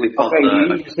physically felt. Okay, you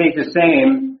need to say the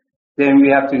same. Then we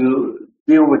have to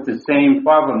deal with the same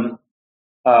problem.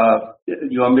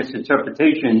 Your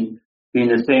misinterpretation being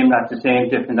the same, not the same,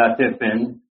 different, not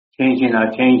different, changing,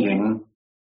 not changing.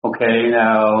 Okay,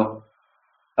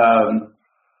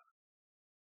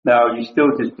 now you're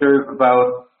still disturbed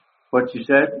about what you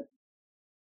said?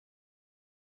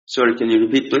 Sorry, can you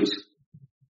repeat, please?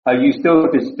 Are you still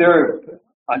disturbed,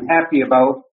 unhappy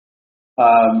about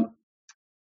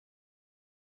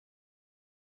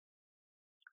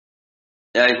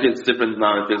Yeah, it feels different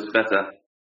now. It feels better.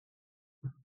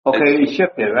 Okay, it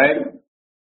shifted, right?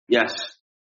 Yes.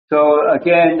 So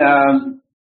again,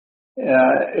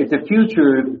 in the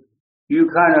future, you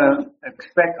kind of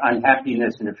expect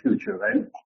unhappiness in the future, right?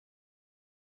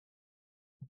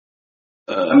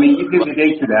 I mean, you can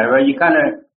relate to that, right? You kind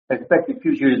of expect the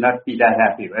future to not be that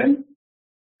happy, right?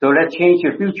 So let's change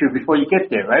your future before you get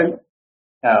there, right?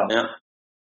 Yeah.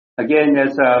 Again,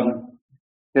 there's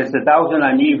 1,000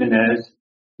 unevenness.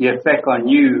 The effect on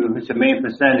you is the main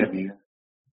percent of you.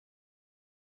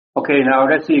 Okay, now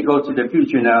let's say you go to the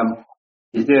future now.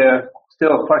 Is there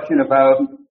still a question about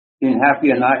being happy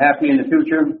and not happy in the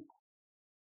future?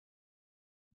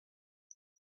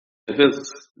 It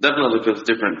definitely feels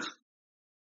different.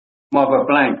 More of a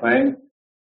blank, right?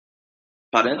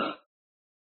 Pardon?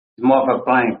 It's more of a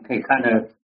blank.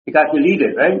 It got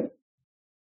deleted, right?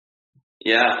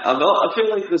 Yeah, I feel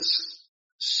like there's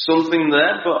something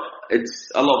there, but it's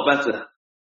a lot better.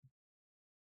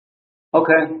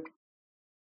 Okay.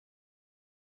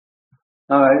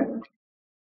 All right.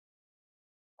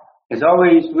 There's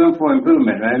always room for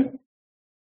improvement, right?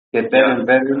 Get better and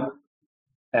better.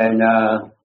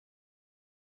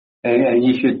 And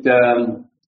you should,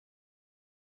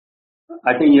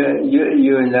 I think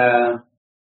you're in the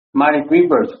Marty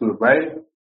Greenberg's group, right?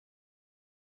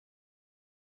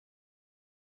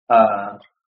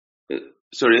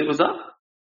 Sorry, what's that?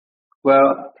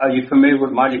 Well, are you familiar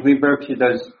with Marty Greenberg? She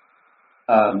does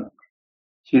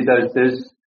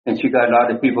this, and she got a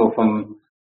lot of people from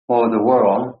all over the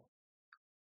world.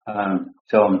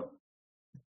 So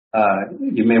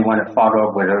you may want to follow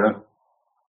up with her.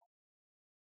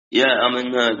 Yeah, I'm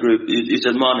in a group. You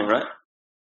said Marty, right?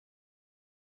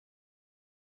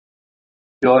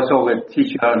 You also will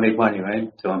teach you how to make money,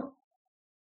 right? So.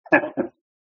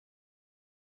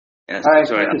 Yes, all right.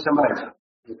 sorry. Thank you so much.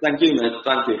 Thank you, man.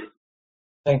 Thank you.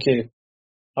 Thank you.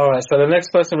 All right. So the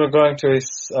next person we're going to is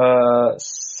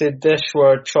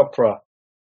Siddeshwar Chopra.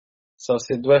 So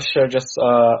Siddeshwar, just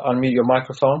unmute your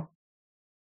microphone.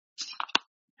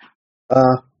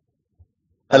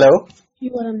 Hello?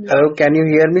 Hello, can you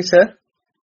hear me, sir?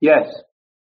 Yes.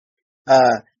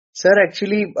 Sir,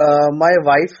 actually, my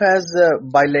wife has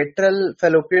bilateral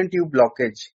fallopian tube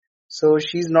blockage. So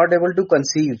she's not able to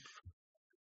conceive.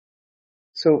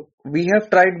 So we have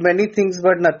tried many things,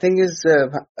 but nothing is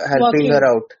helping her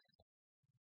out.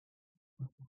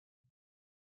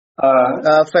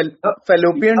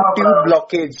 Fallopian tube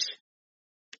blockage.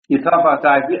 You talk about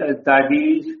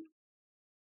diabetes?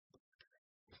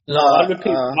 No, I'll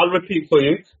repeat for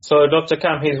you. So Dr.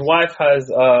 Kam, his wife has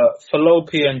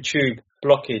fallopian tube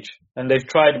blockage, and they've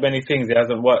tried many things. It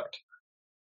hasn't worked.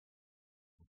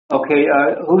 Okay,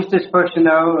 who's this person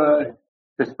now?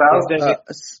 The spouse?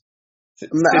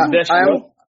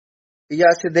 Siddeshwar?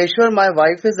 Siddeshwar. My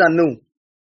wife is Anu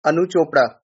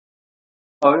Chopra.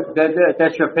 Oh,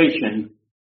 that's your patient.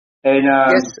 And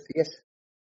yes.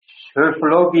 Her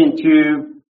fallopian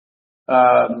tube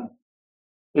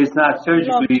is not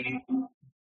surgically.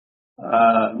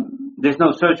 There's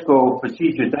no surgical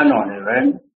procedure done on it,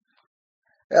 right?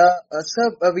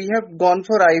 Sir, we have gone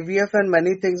for IVF and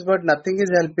many things, but nothing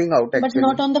is helping out actually. But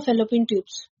not on the fallopian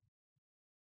tubes.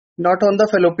 Not on the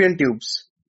fallopian tubes.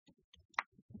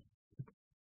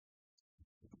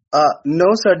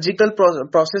 No surgical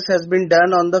process has been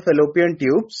done on the fallopian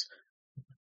tubes.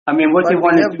 I mean, what they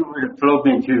want to do with the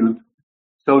fallopian tube,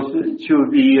 so she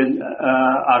would be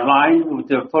aligned with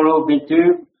the fallopian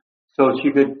tube, so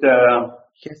she could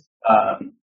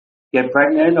get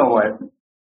pregnant or what?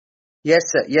 Yes,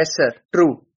 sir.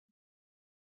 True.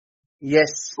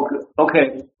 Yes.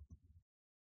 Okay.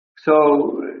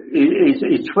 So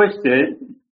it's twisted.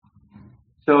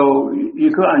 So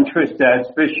you could untwist that,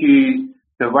 especially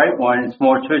the right one is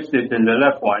more twisted than the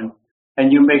left one,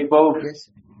 and you make both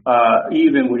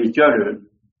even with each other.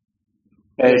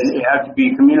 And it has to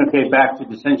be communicated back to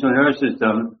the central nervous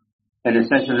system, and the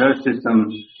central nervous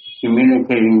system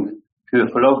communicating to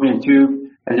the fallopian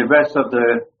tube and the rest of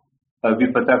the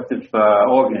reproductive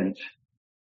organs.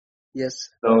 Yes.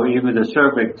 So even the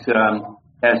cervix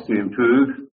has to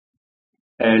improve.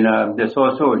 And there's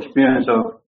also experience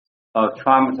of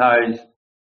traumatized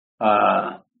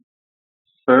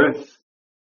birth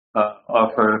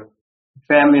of her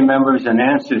family members and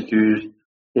ancestors.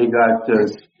 They got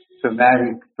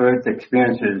traumatic birth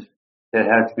experiences that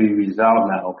have to be resolved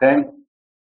now, okay?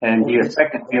 And the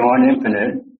effect is beyond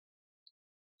infinite.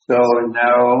 So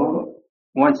now,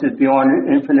 once it's beyond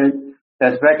infinite,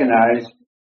 that's recognized.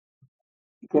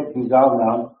 It gets resolved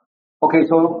now. Okay,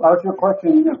 so how's your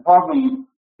question, the problem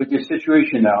with your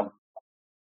situation now?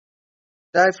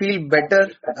 I feel better.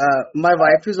 My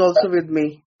wife is also with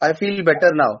me. I feel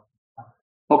better now.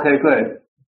 Okay, good.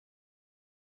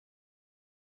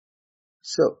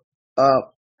 So,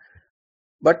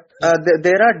 but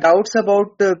there are doubts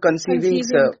about conceiving,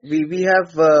 sir. We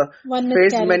have One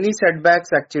faced miscarriage. many setbacks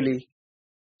actually.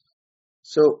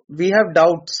 So we have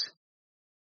doubts.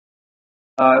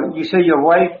 You say your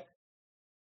wife?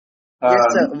 Yes,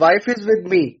 sir. Wife is with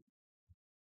me.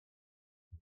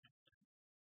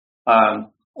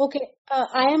 Okay.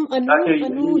 I am Anu Doctor,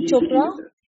 Chopra.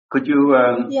 could you?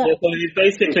 Yeah. Yeah, so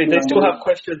basically, they still have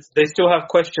questions. They still have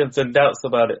questions and doubts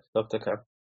about it, Dr. Kam.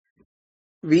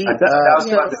 We That's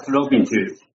sir. about the fallopian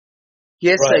tube.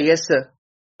 Yes, sir. Right. Yes, sir.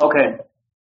 Okay.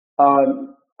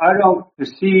 I don't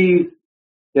perceive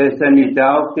there's any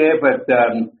doubt there, but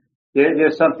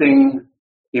there's something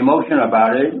emotional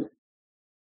about it,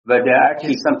 but there's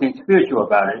actually Yes. something spiritual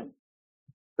about it.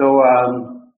 So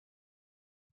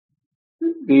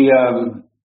the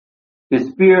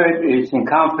spirit is in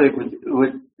conflict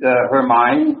with her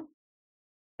mind,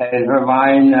 and her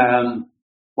mind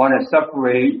want to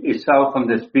separate itself from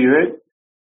the spirit.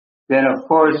 Then, of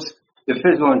course, the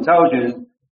physical intelligence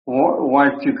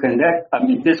wants to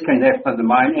disconnect from the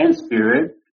mind and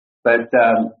spirit, but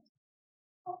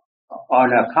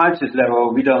on a conscious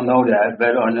level, we don't know that.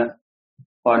 But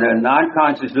on a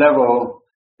non-conscious level,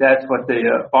 that's what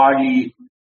the body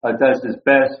does its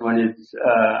best when it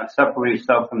separates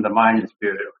itself from the mind and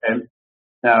spirit. Okay.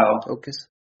 Now, Okay.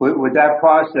 with that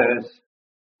process,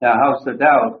 now how's the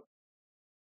doubt?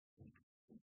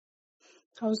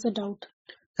 How's the doubt?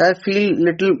 I feel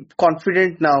little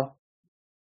confident now.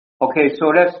 Okay, so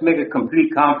let's make a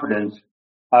complete confidence.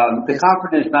 The Yes.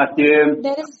 confidence not there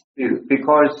There is.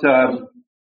 because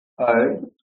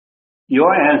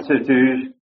your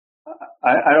ancestors,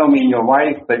 I don't mean your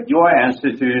wife, but your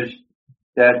ancestors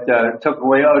that took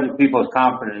away other people's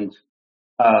confidence,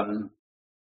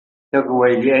 took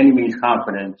away the enemy's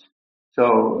confidence.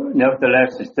 So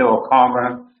nevertheless, it's still a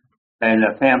karma and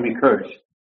a family curse.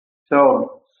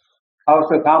 So how's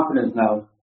the confidence now?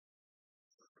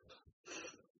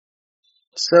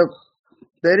 So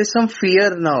there is some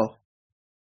fear now.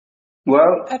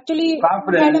 Well, Actually, we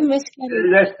had a confidence, miscarriage.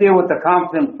 let's deal with the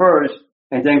confidence first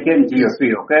and then get into your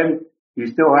fear, okay? You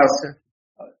still Yes, have sir.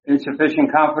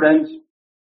 insufficient confidence?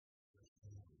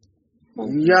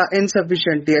 Yeah,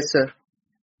 insufficient. Yes, sir.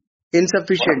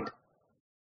 Insufficient.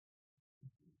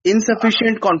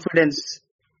 Insufficient confidence.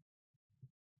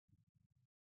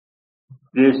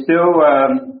 There's still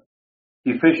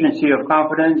deficiency of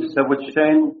confidence, is that what you're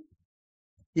saying?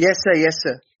 Yes, sir. Yes,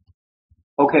 sir.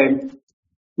 Okay.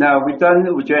 Now, we've done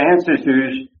with your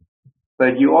ancestors,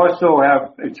 but you also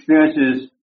have experiences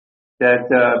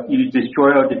that you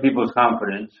destroy other people's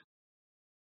confidence.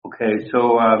 Okay,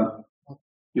 so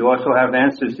you also have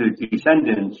ancestors,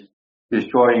 descendants,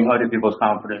 destroying other people's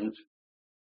confidence.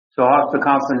 So how's the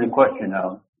confidence question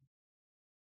now?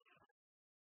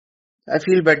 I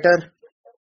feel better.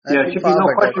 I There feel should be far no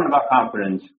better. question about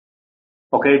confidence.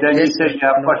 Okay, then Yes, you said sir. you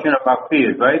have a No. question about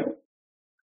fears, right?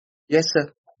 Yes,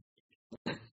 sir.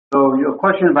 So your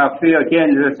question about fear,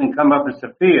 again, doesn't come up as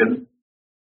a fear.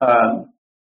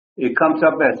 It comes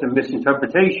up as a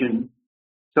misinterpretation.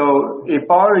 So it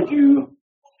bothers you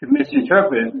to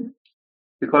misinterpret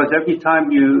because every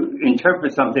time you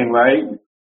interpret something right,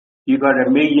 you got a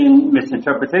million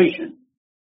misinterpretations.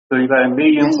 So you got a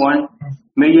million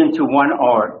to one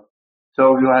art.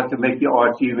 So you have to make the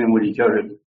arts even with each other.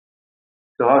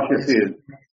 So how's your Yes. fear?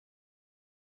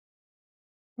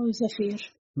 How is the fear?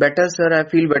 Better, sir. I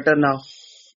feel better now.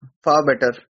 Far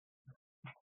better.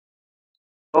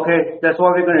 Okay, that's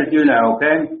what we're going to do now,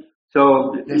 okay?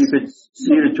 So Yes. you could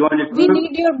So either join the we group,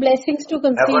 need your blessings to have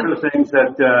conceive. other things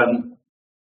that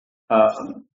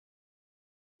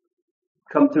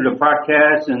come to the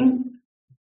podcast, and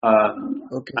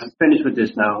Okay. I'm finished with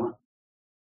this now.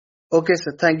 Okay,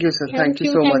 sir. Thank you, sir. Thank you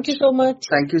so Thank much. you so much.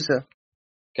 Thank you, sir.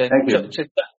 Okay. Thank you.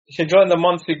 You should join the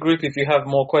monthly group if you have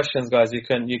more questions, guys. You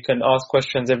can ask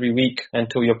questions every week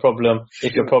until your problem,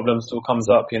 if your problem still comes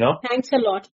up, you know? Thanks a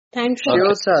lot. Thanks a Okay. Sure,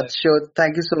 lot. sir. Sure.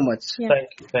 Thank you so much. Yeah.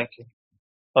 Thank you.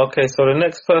 Okay, so the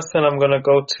next person I'm gonna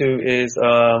go to is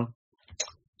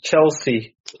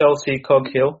Chelsea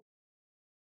Coghill.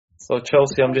 So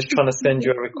Chelsea, I'm just trying to send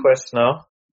you a request now.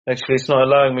 Actually, it's not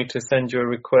allowing me to send you a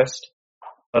request.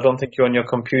 I don't think you're on your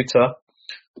computer.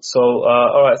 So,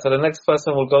 alright, so the next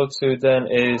person we'll go to then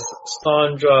is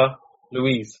Sandra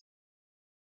Louise.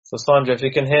 So Sandra, if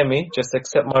you can hear me, just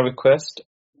accept my request.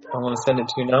 I'm going to send it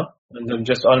to you now, and then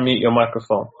just unmute your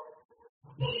microphone.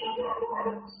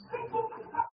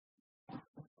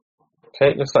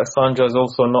 Okay, looks like Sandra is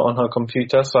also not on her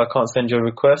computer, so I can't send you a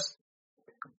request.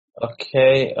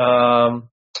 Okay,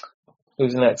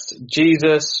 who's next?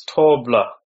 Jesus Torbler.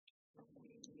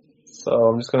 So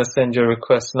I'm just going to send you a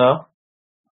request now.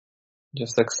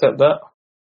 Just accept that.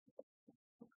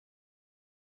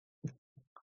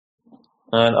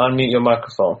 And unmute your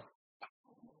microphone.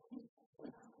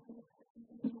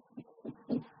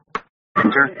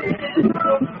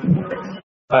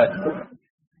 Hi.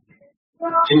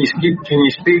 Can you speak? Can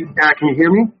you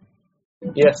hear me?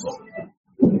 Yes.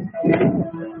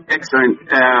 Excellent.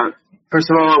 First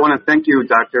of all, I want to thank you,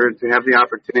 Doctor, to have the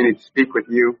opportunity to speak with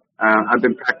you. I've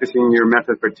been practicing your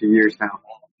method for 2 years now.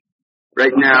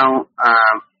 Right now,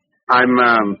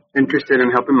 I'm interested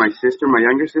in helping my sister, my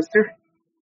younger sister.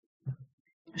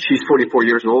 She's 44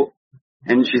 years old,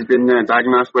 and she's been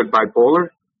diagnosed with bipolar.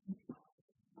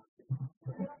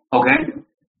 Okay.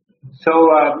 So,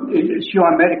 is she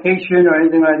on medication or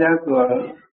anything like that?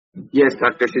 Or? Yes,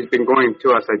 doctor. She's been going to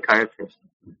a psychiatrist.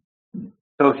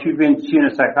 So she's been seeing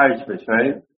a psychiatrist,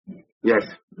 right? Yes.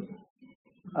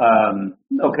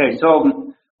 Okay.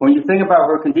 So when you think about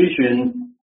her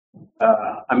condition,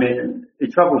 I mean,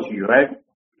 it troubles you, right?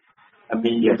 I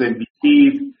mean, you could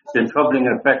receive the troubling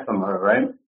effect from her,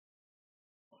 right?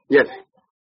 Yes.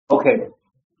 Okay.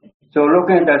 So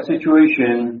looking at that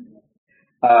situation,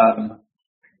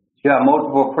 you have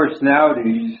multiple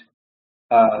personalities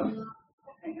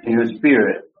in your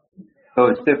spirit. So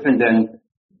it's different than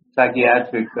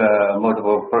psychiatric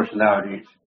multiple personalities.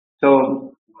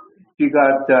 So you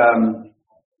got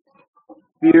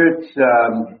spirit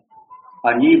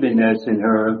unevenness in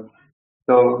her.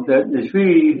 So there's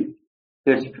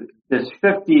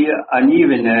 50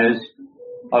 unevenness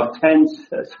of 10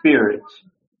 spirits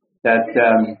that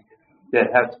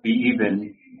have to be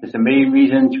even. It's the main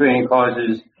reason training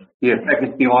causes the effect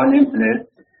is beyond infinite.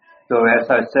 So as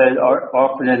I said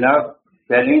often enough,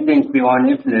 that anything's beyond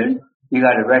infinite, you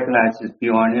got to recognize it's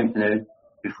beyond infinite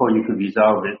before you can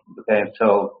resolve it. Okay,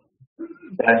 so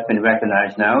that's been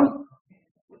recognized now.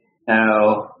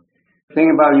 Now,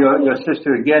 think about your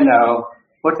sister again now.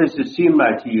 What does it seem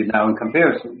like to you now in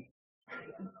comparison?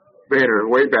 Better,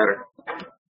 way better.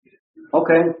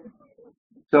 Okay.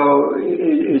 So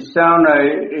it sounds like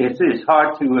it's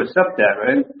hard to accept that,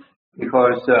 right?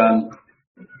 Because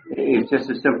it's just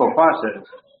a simple process.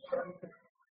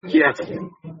 Yes.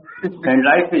 And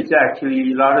life is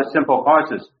actually a lot of simple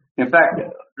process. In fact,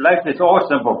 life is all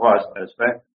simple process,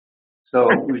 right? So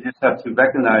we just have to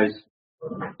recognize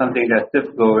something that's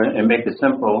difficult and make it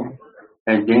simple,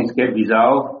 and things get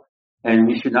resolved, and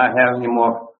we should not have any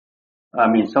more,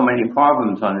 so many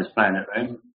problems on this planet,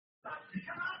 right?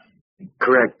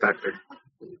 Correct, doctor.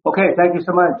 Okay, thank you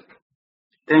so much.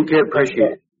 Thank you,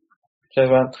 appreciate it. Cheers,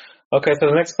 man. Okay, so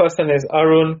the next person is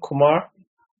Arun Kumar.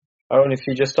 Arun, if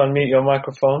you just unmute your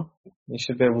microphone, you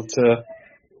should be able to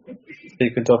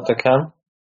speak with Dr. Cam.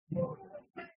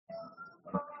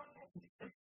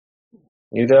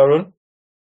 You there, Arun?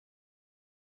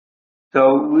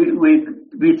 So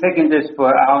we've taken this for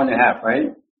an hour and a half,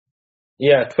 right?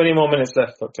 Yeah, 20 more minutes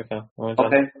left, Dr. Cam.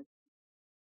 Okay.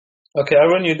 Okay,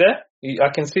 Arun, you there? I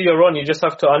can see you're on. You just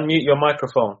have to unmute your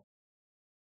microphone.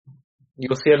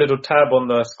 You'll see a little tab on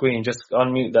the screen. Just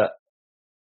unmute that.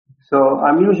 So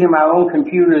I'm using my own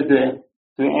computer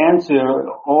to answer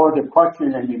all the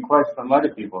questions and requests from other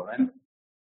people, right?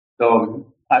 So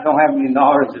I don't have any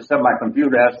knowledge except my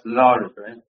computer has the knowledge,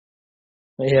 right?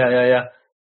 Yeah.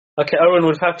 Okay, Arun,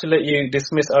 we'll have to let you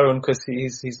dismiss Arun because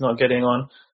he's not getting on.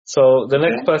 So the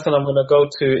next person I'm going to go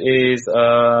to is,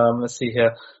 let's see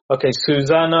here. Okay,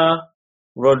 Susana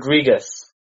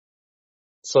Rodriguez.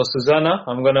 So Susana,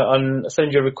 I'm going to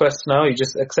send you a request now. You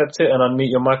just accept it and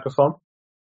unmute your microphone.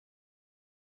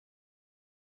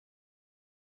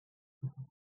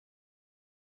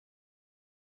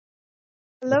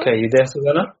 Hello? Okay, you there,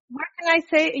 Susana? What can I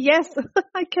say? Yes,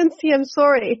 I can see. I'm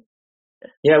sorry.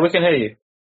 Yeah, we can hear you.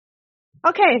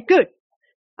 Okay, good.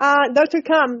 Dr.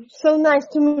 Kam, so nice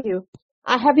to meet you.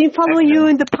 I have been following you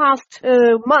in the past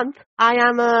month. I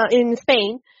am in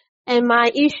Spain, and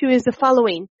my issue is the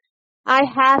following. I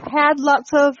have had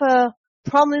lots of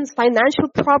problems, financial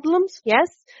problems, yes.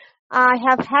 I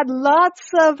have had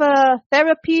lots of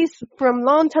therapies from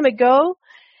long time ago,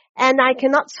 and I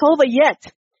cannot solve it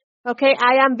yet. Okay,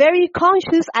 I am very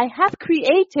conscious. I have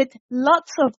created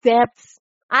lots of debts.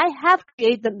 I have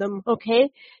created them, okay,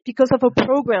 because of a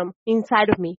program inside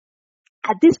of me.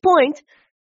 At this point,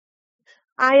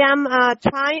 I am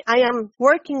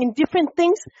working in different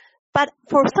things, but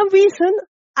for some reason,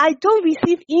 I don't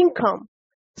receive income,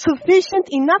 sufficient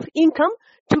enough income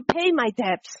to pay my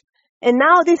debts. And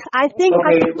now this, I think,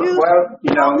 Okay, has to do well,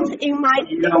 problems in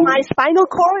my spinal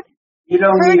cord, you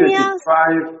don't need to hernias.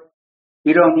 describe.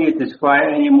 You don't need to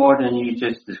describe any more than you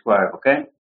just described. Okay.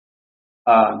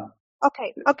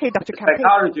 Okay, Dr. Khan.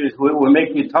 Psychologists will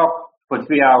make you talk for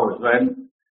 3 hours, right?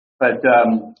 But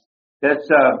let's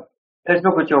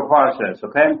look at your process,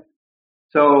 okay?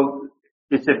 So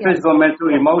it's a physical, mental,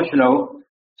 emotional.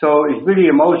 So it's really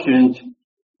emotions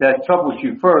that troubles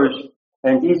you first,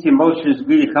 and these emotions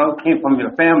really came from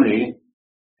your family,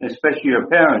 especially your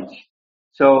parents.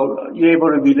 So you're able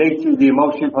to relate to the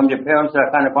emotion from your parents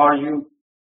that kind of bothers you?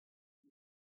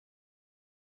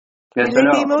 Yes or Relate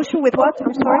no? the emotion with what?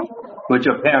 I'm sorry? With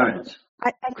your parents.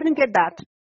 I couldn't get that.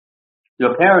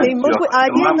 Your parents. The emotion, I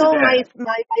your didn't mom know and my dad.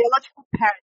 biological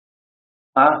parents.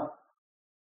 Huh?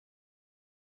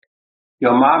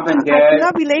 Your mom and I dad.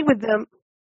 cannot relate with them.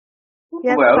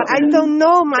 Yes, Well, but I don't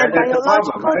know my that's a problem,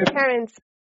 biological right? parents.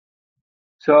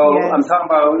 So I'm talking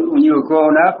about when you were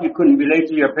growing up, you couldn't relate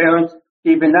to your parents,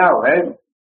 even now, right?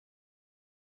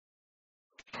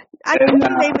 I can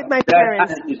relate with my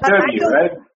parents. That kind of disturbs you,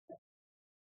 right?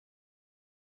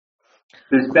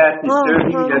 Does that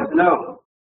disturb you? Yes or no?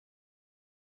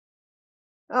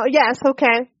 Oh, yes,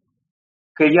 okay.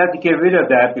 Okay, you have to get rid of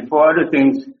that before other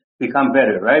things become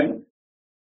better, right?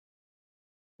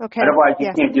 Okay. Otherwise,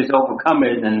 you can't just overcome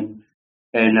it and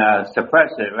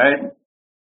suppress it, right?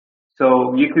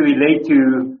 So you can relate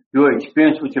to your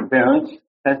experience with your parents.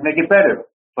 Let's make it better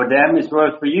for them as well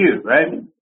as for you, right?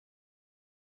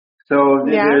 So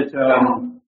there's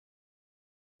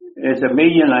a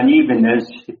million unevenness.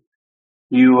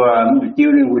 You are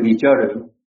dealing with each other,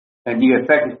 and the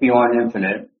effect is beyond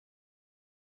infinite.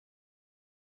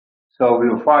 So we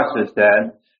will process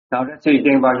that. Now let's say you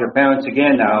think about your parents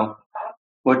again now.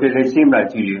 What do they seem like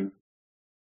to you?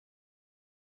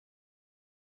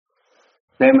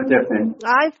 Same or different?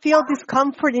 I feel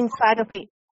discomfort inside of me.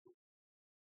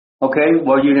 Okay,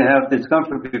 well you didn't have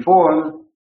discomfort before.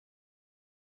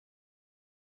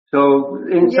 So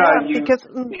inside you,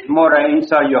 it's more like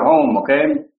inside your home,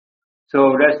 okay?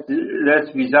 So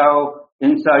let's resolve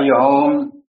inside your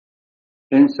home,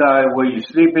 inside where you're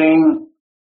sleeping,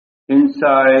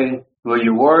 inside where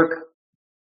you work.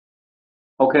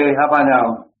 Okay, how about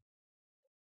now?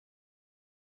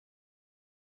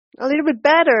 A little bit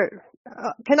better.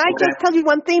 Can I just tell you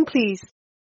one thing, please?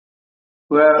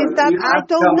 Well, is that I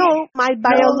don't know my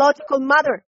biological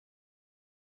mother.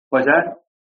 What's that?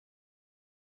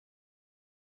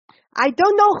 I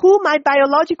don't know who my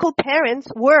biological parents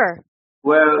were.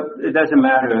 Well, it doesn't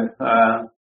matter.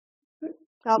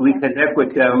 We connect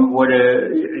with them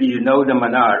whether you know them or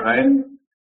not, right?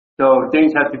 So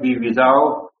things have to be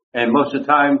resolved, and most of the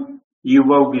time you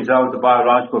will resolve the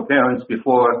biological parents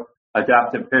before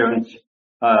adoptive parents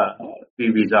be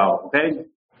resolved, okay?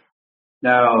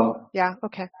 Now,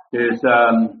 there's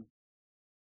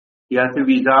you have to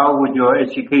resolve with your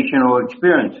educational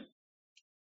experience.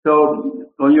 So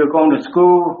when you're going to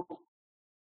school,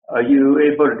 are you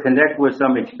able to connect with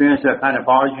some experience that kind of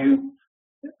bothers you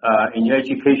in your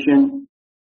education?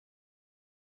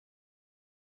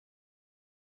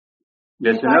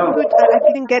 Yes or no?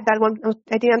 I didn't get that one.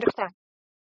 I didn't understand.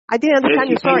 I didn't understand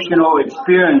you, sorry. Educational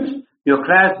experience, your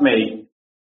classmate,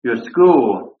 your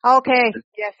school. Okay,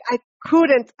 yes. I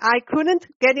couldn't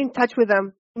get in touch with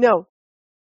them. No.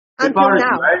 Until now.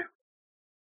 You, right?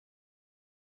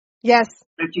 Yes.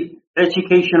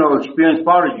 Educational experience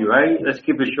bothers you, right? Let's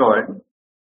keep it short.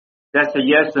 That's a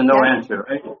yes or no answer,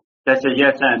 right? That's a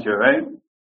yes answer, right?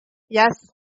 Yes.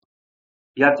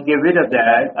 You have to get rid of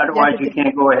that. Otherwise, you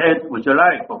can't go ahead with your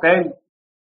life, okay?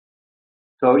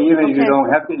 So even if you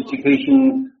don't have the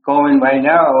education going right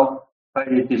now, but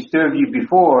it disturbed you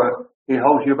before, it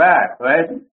holds you back, right?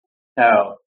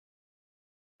 Now,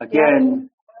 again,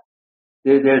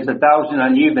 there's 1,000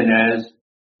 unevenness.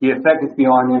 The effect is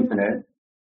beyond infinite.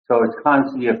 So it's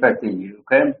constantly affecting you,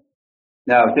 okay?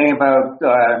 Now, think about,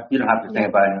 you don't have to think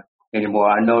about it anymore.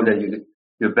 I know that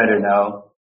you're better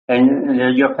now.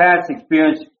 And your past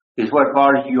experience is what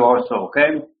bothers you also,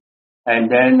 okay? And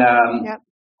then,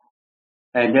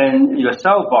 and then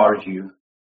yourself bothers you.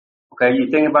 Okay, you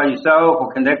think about yourself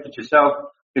or connect with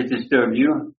yourself, it disturbs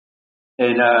you.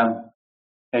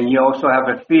 And you also have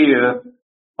a fear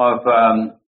of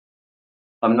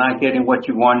not getting what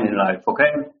you want in life,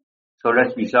 okay? So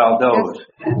let's resolve those.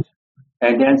 Yes.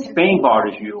 And then Spain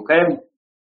bothers you, okay?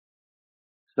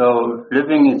 So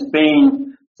living in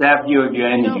Spain saps you of your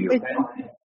energy, okay?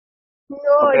 No,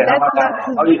 okay, that's not.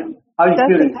 How you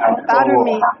feeling now? Bother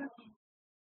me.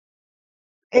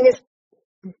 And it's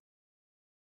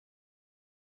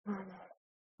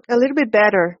a little bit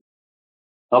better.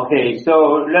 Okay,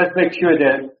 so let's make sure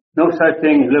that no such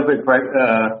thing is a little bit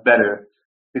better,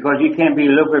 because you can't be a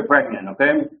little bit pregnant,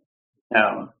 okay?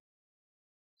 Now,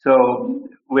 so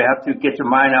we have to get your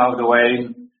mind out of the way,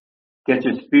 get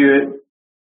your spirit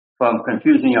from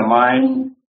confusing your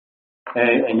mind,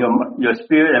 and your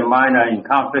spirit and mind are in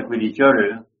conflict with each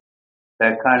other.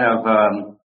 That kind of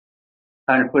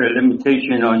put a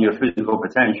limitation on your physical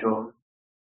potential.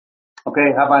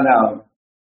 Okay, how about now?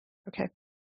 Okay.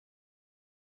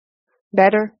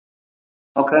 Better.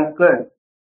 Okay, good.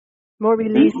 More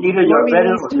released. Either you're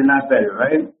better or you're not better,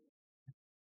 right?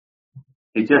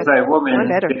 It's just like women,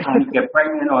 they can't get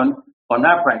pregnant or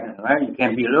not pregnant, right? You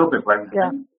can't be a little bit pregnant.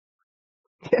 Yeah.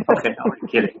 Right? Okay, no, I'm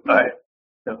kidding. All right.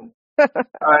 So, all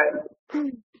right.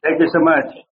 Thank you so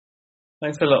much.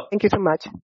 Thanks a lot. Thank you so much.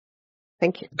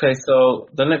 Thank you. Okay, so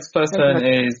the next person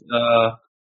is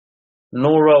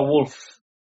Nora Wolf.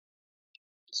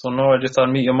 So Nora, just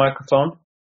unmute your microphone.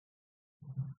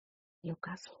 You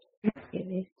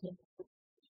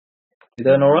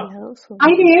there, Nora?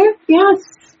 Hi there. Yes.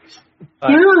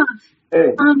 Hi. Yeah.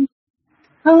 Hey.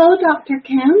 Hello, Dr.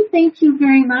 Kim. Thank you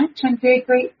very much. I'm very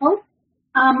grateful.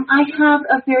 I have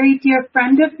a very dear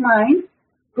friend of mine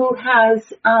who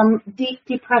has deep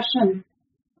depression,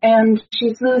 and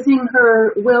she's losing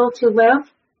her will to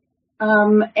live,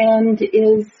 and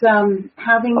is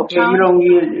having. Okay,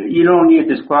 you don't need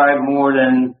to describe more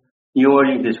than you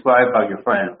already described about your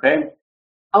friend. Okay.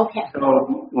 Okay.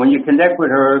 So when you connect with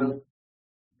her,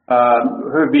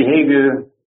 her behavior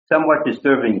somewhat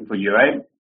disturbing for you, right?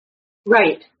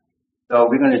 Right. So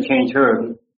we're going to change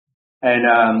her.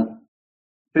 And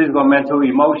physical, mental,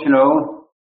 emotional,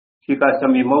 she got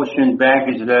some emotion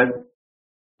baggage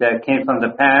that came from the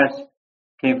past,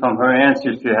 came from her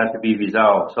ancestors, have to be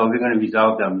resolved. So we're going to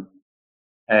resolve them.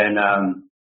 And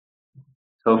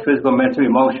so physical, mental,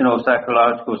 emotional,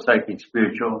 psychological, psychic,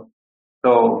 spiritual.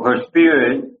 So her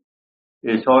spirit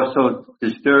is also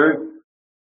disturbed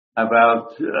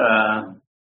about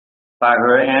by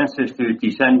her ancestors'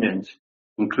 descendants,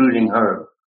 including her.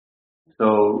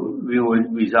 So we will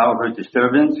resolve her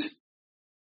disturbance.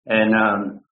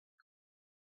 And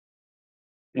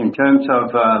in terms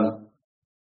of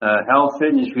health,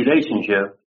 fitness,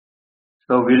 relationship,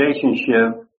 so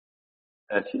relationship,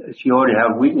 she already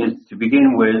have weakness to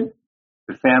begin with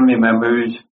family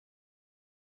members,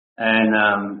 and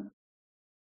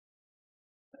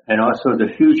also the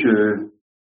future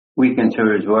weakens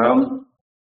her as well.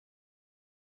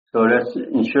 So let's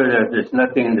ensure that there's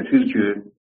nothing in the future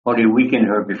only weaken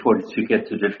her before she gets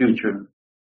to the future.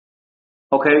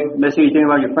 Okay, let's see anything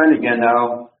about your friend again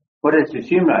now. What does it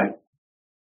seem like?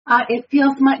 It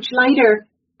feels much lighter,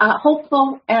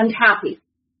 hopeful, and happy.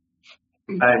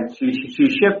 She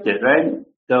shifted, right?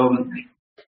 So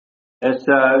let's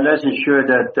ensure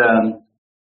that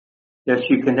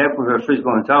she connect with her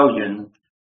physical intelligence,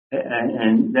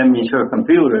 and that means her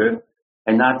computer,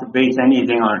 and not to base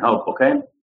anything on hope. Okay.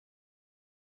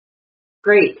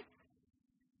 Great.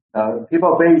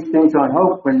 People base things on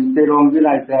hope when they don't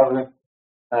realize they have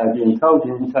the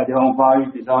intelligence inside their own body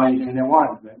to design anything they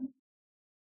want. Right?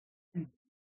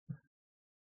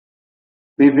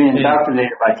 We've been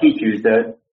indoctrinated by teachers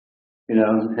that,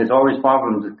 there's always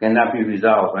problems that cannot be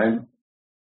resolved, right?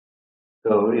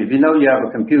 So if you know you have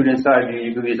a computer inside you,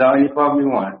 you can resolve any problem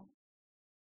you want.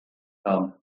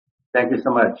 Thank you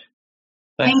so much.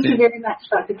 Thank you very much,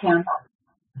 Dr. Kim.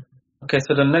 Okay,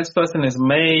 so the next person is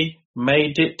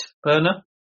Maydit Berner.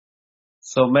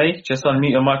 So May, just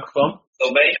unmute your microphone.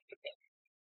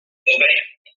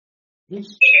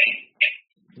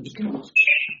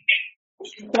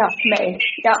 Yeah, May.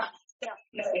 Yeah.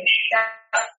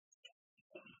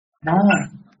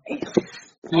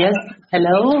 Yes.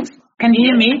 Hello. Can you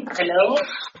hear me? Hello.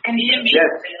 Can you hear me? Yes.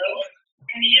 Hello.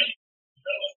 Can you hear me?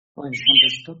 Oh, I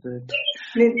understood it.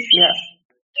 Yeah.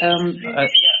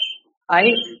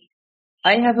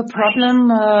 I have a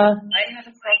problem.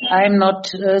 I'm not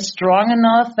strong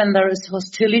enough, and there is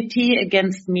hostility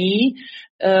against me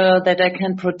that I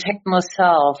can protect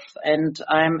myself, and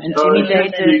I'm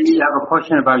intimidated. So you have a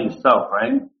question about yourself,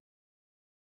 right?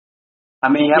 I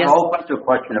mean, you have a whole bunch of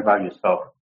questions about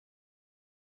yourself.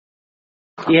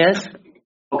 Yes.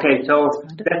 Okay, so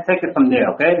let's take it from there,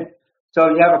 okay? So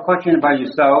you have a question about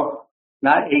yourself,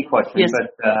 not a question,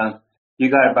 but you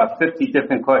got about 50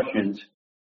 different questions,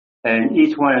 and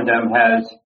each one of them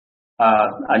has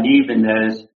an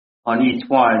evenness on each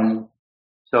one.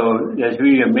 So there's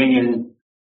really 1 million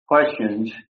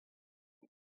questions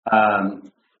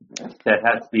that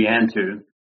has to be answered.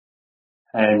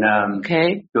 And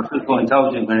your physical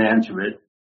intelligence can answer it.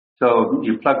 So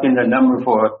you plug in the number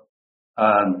for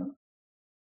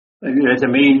That's the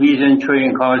main reason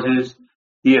trillion causes.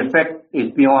 The effect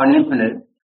is beyond infinite.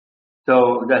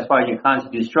 So that's why you're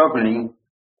constantly struggling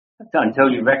until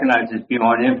you recognize it's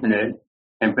beyond infinite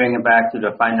and bring it back to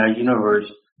the finite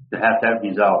universe to have that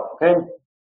resolve. Okay?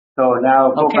 So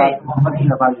now go back to the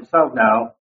question about yourself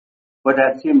now. What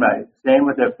that seem like? Same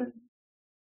or different?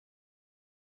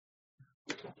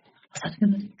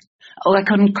 Oh, I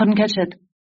couldn't catch it.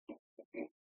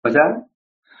 What's that?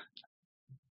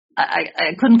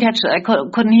 I couldn't catch it. I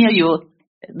couldn't hear you.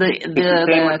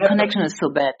 The connection is so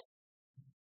bad.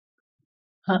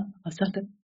 Huh? What's that?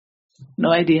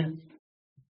 No idea.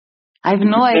 I have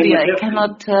no idea. I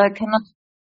cannot.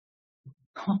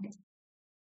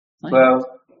 Well,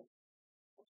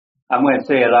 I'm going to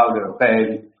say it louder,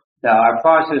 okay? Now, I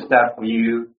processed that for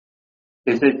you.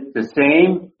 Is it the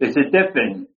same? Is it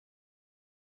different?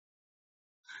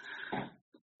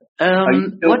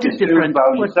 What is different?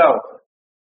 About yourself?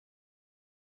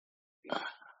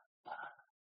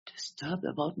 Disturbed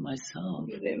about myself.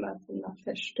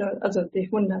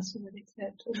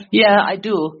 Yeah, I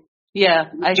do.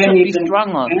 Yeah, I should be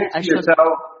stronger. I should.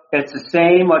 Yourself, it's the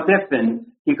same or different.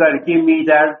 You got to give me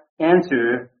that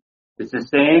answer. It's the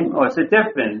same or is it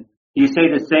different? You say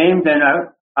the same, then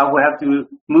I will have to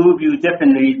move you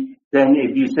differently than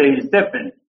if you say it's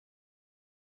different.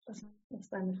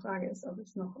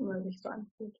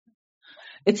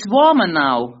 It's warmer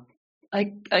now.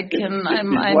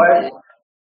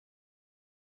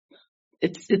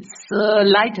 It's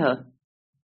lighter.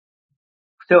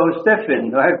 So it's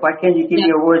different, right? Why can't you give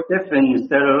me a word different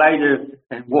instead of lighter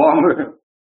and warmer?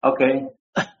 Okay.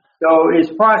 So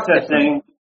it's processing.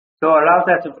 So allow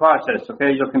that to process,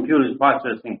 okay? Your computer is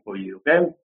processing for you,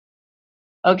 okay?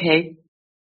 Okay.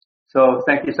 So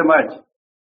thank you so much.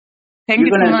 Thank you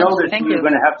so much. You're going to notice you're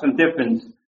going to have some difference.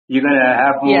 You're going to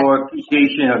have more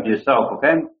appreciation of yourself,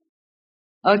 okay?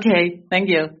 Okay. Thank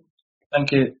you.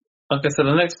 Thank you. Okay, so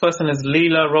the next person is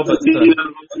Leela Robertson.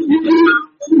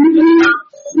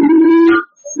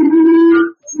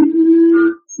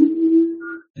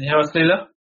 Can you hear us, Leela?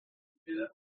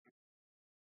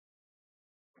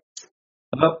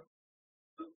 Hello?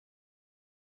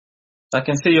 I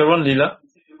can see you're on, Leela.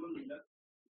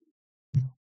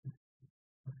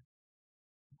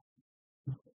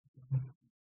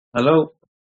 Hello?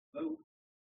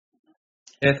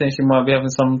 I think she might be having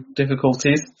some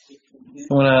difficulties. I'm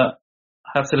going to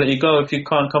have to let you go if you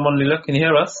can't come on, Leela. Can you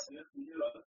hear us?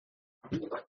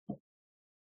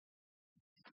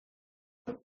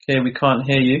 Okay, we can't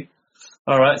hear you.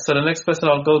 All right, so the next person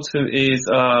I'll go to is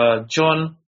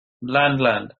John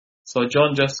Landland. So,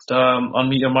 John, just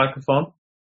unmute your microphone.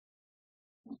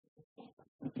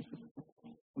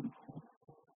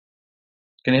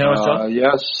 Can you hear us, John?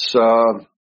 Yes.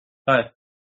 Hi.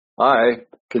 Hi.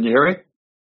 Can you hear me?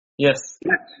 Yes.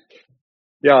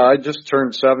 Yeah, I just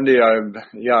turned 70.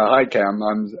 Hi, Cam.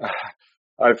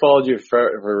 I followed you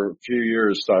for a few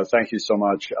years. Thank you so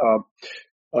much.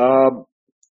 I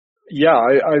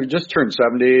just turned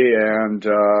 70 and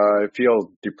I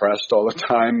feel depressed all the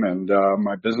time, and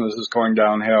my business is going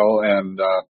downhill, and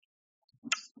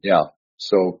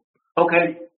so.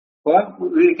 Okay. Well,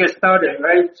 we get started,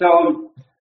 right? So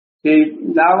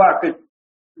now I could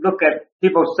look at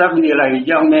people 70 like a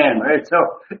young man, right? So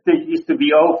they used to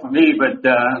be old for me, but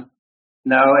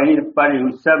now anybody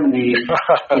who's 70 is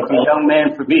a young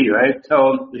man for me, right?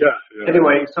 So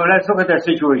anyway, so let's look at that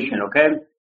situation, okay?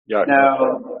 Yeah.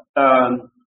 Now,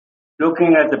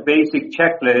 looking at the basic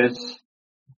checklist,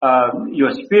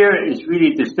 your spirit is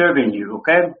really disturbing you,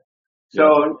 okay?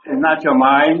 So not your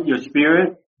mind, your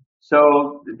spirit.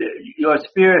 So your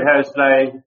spirit has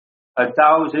like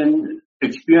 1,000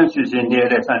 experiences in there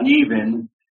that's uneven,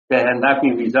 that have not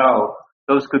been resolved.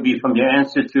 Those could be from your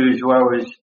ancestors as well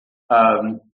as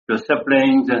your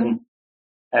siblings, and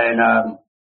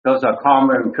those are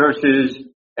karma and curses,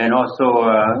 and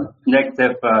also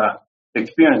negative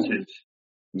experiences.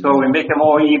 So we make them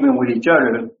all even with each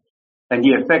other, and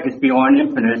the effect is beyond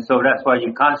infinite. So that's why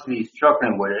you're constantly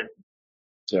struggling with it.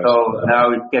 Yes. So now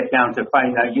we get down to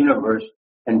finite universe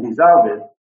and dissolve it.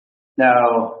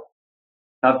 Now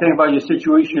think about your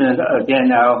situation again.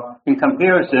 Now, in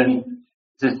comparison,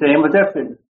 it's the same or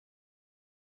different?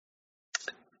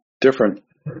 Different.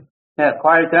 Yeah,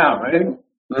 quiet down, right?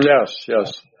 Yes.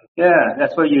 Yeah,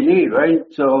 that's what you need, right?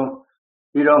 So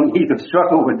you don't need to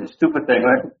struggle with the stupid thing,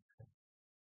 right?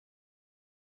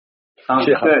 Sounds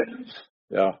good.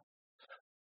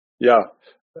 Yeah.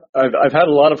 I've had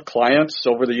a lot of clients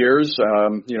over the years,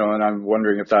 and I'm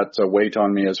wondering if that's a weight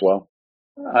on me as well.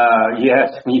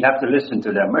 Yes, you have to listen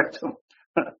to them, right?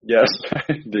 Yes,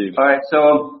 indeed. All right,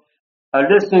 so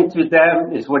Listening to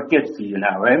them is what gets to you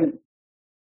now, right?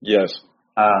 Yes.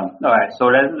 All right, so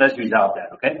let's resolve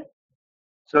that, okay?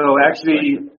 So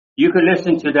actually, you could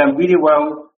listen to them really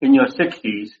well in your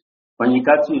 60s. When you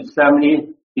got to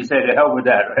 70, you say, the hell with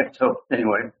that, right? So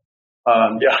anyway,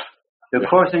 the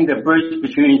crossing the bridge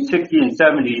between 60 and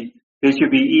 70, they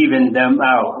should be even them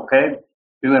out, okay?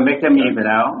 You're going to make them even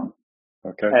out.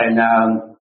 Okay. And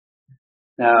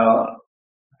now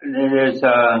there's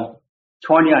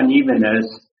 20 unevenness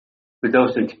with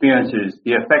those experiences.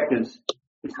 The effect is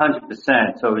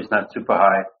 100%, so it's not super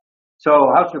high.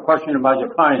 So how's your question about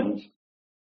your findings?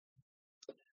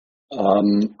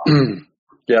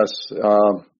 Yes.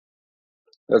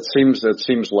 That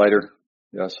seems lighter.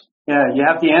 Yes. Yeah, you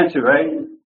have the answer, right?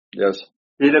 Yes.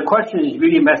 The questions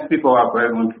really mess people up,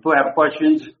 right? When people have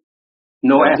questions,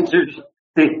 no answers,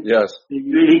 they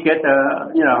really get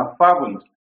problems.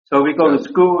 So we go to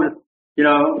school,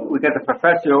 we get the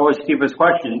professor always give us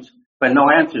questions, but no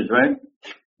answers, right?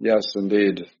 Yes,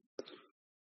 indeed.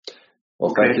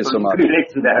 Well, Okay, thank you so much. You relate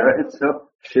to that, right? So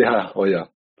yeah. Oh, yeah.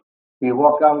 You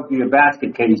walk out with your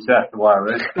basket case after a while,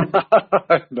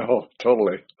 right? No,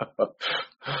 totally.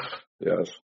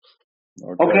 Yes.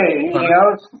 Okay. Anything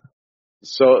else?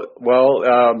 So, well,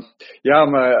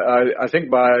 I think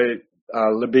my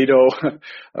libido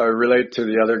relate to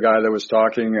the other guy that was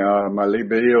talking. My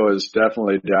libido is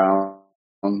definitely down.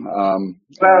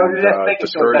 Let's make it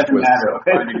so it doesn't matter,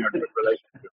 okay? Finding a good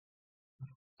relationship.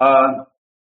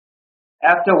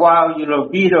 After a while, your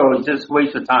libido is just a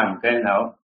waste of time, okay?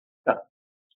 Now,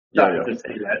 sorry to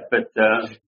say that, but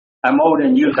I'm older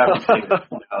than you, so I can say that.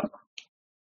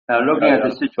 Now, looking at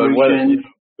the situation...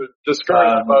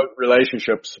 Discouraged about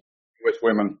relationships with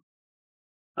women.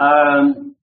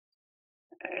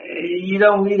 You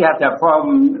don't really have that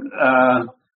problem.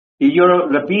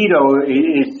 Your libido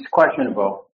is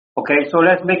questionable. Okay, so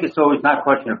let's make it so it's not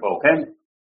questionable. Okay,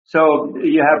 so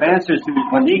you have answers to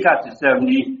when they got to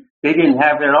 70, they didn't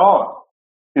have it at all.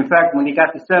 In fact, when they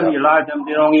got to 70, a lot of them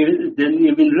didn't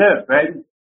even live right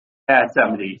at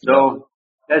 70. So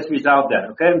let's resolve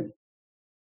that. Okay.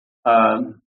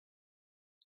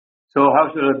 So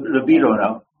how's your libido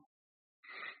now?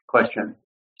 Question.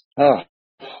 Oh,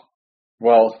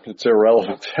 well, it's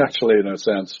irrelevant actually in a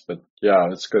sense, but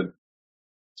yeah, it's good.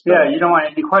 You don't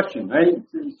want any question, right?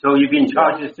 So you be in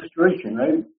charge of the situation,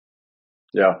 right?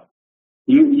 Yeah.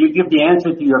 You give the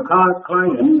answer to your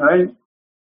client, right?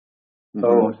 Mm-hmm.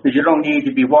 So you don't need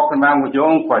to be walking around with your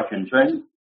own questions, right?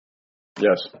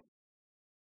 Yes.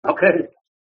 Okay.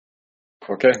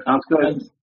 Sounds good.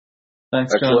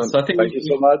 Thanks, excellent. John. So I think Thank you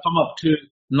so much. Come up to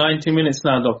 90 minutes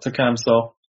now, Dr. Cam.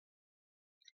 So.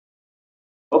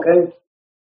 Okay.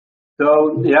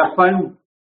 So you have fun.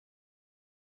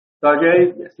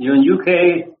 Sergey, you're in UK.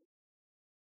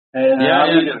 And how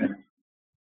are you doing?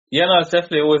 Yeah, no, it's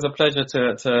definitely always a pleasure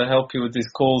to help you with these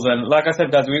calls. And like I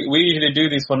said, guys, we usually do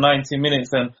these for 90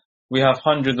 minutes and we have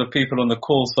hundreds of people on the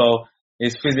call, so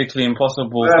it's physically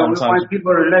impossible sometimes. We want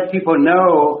people to let people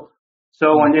know,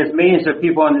 so when there's millions of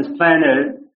people on this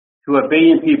planet to 1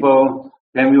 billion people,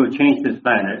 then we will change this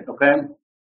planet, okay?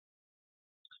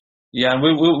 Yeah, and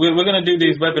we're going to do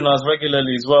these webinars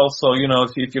regularly as well, so,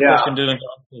 if your question didn't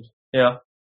get answered,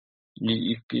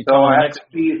 you so come on I next.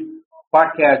 have to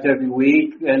podcast every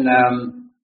week, and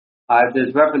I have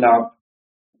this webinar,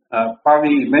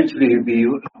 probably eventually will be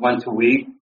once a week.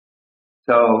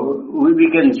 So we'll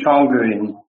be getting stronger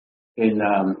in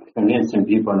convincing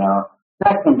people now.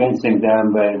 Not convincing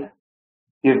them, but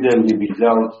give them the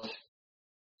results.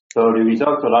 So the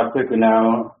results are a lot quicker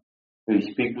now. We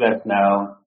speak less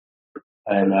now,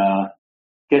 and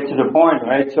get to the point,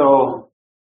 right? So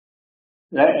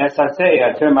as I say,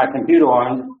 I turn my computer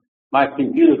on. My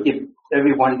computer gives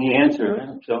everyone the answer.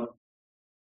 Right? So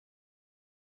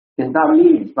it's not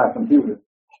me; it's my computer.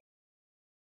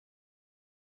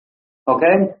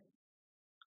 Okay.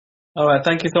 All right.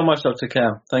 Thank you so much, Dr.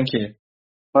 Cam. Thank you.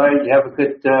 All right. You have a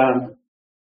good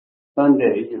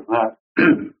Sunday.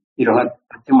 You don't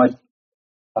have too much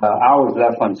hours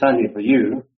left on Sunday for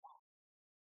you.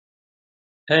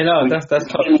 Hey, no, that's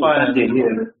fine. Sunday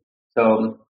here.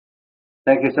 So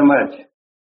thank you so much.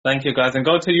 Thank you, guys. And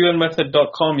go to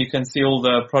yuenmethod.com. You can see all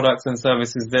the products and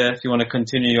services there if you want to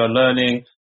continue your learning.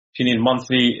 If you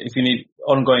need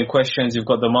ongoing questions, you've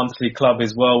got the monthly club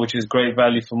as well, which is great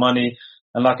value for money.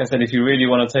 And like I said, if you really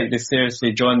want to take this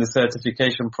seriously, join the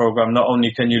certification program. Not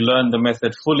only can you learn the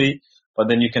method fully, but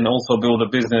then you can also build a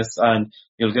business and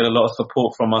you'll get a lot of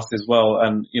support from us as well.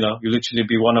 And, you'll literally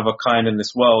be one of a kind in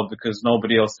this world because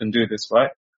nobody else can do this,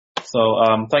 right? So,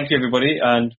 thank you, everybody.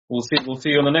 And we'll see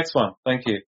you on the next one. Thank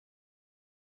you.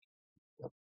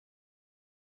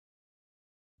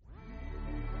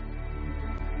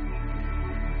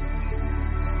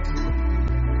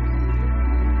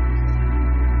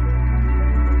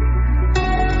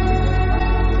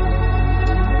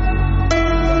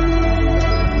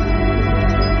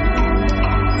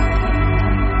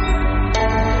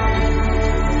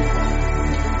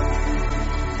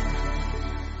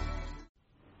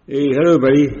 Hello,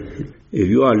 everybody. If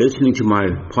you are listening to my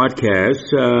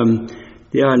podcast,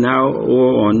 they are now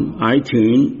all on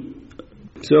iTunes.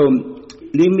 So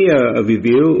leave me a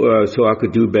review so I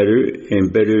could do better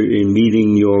and better in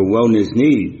meeting your wellness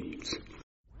need.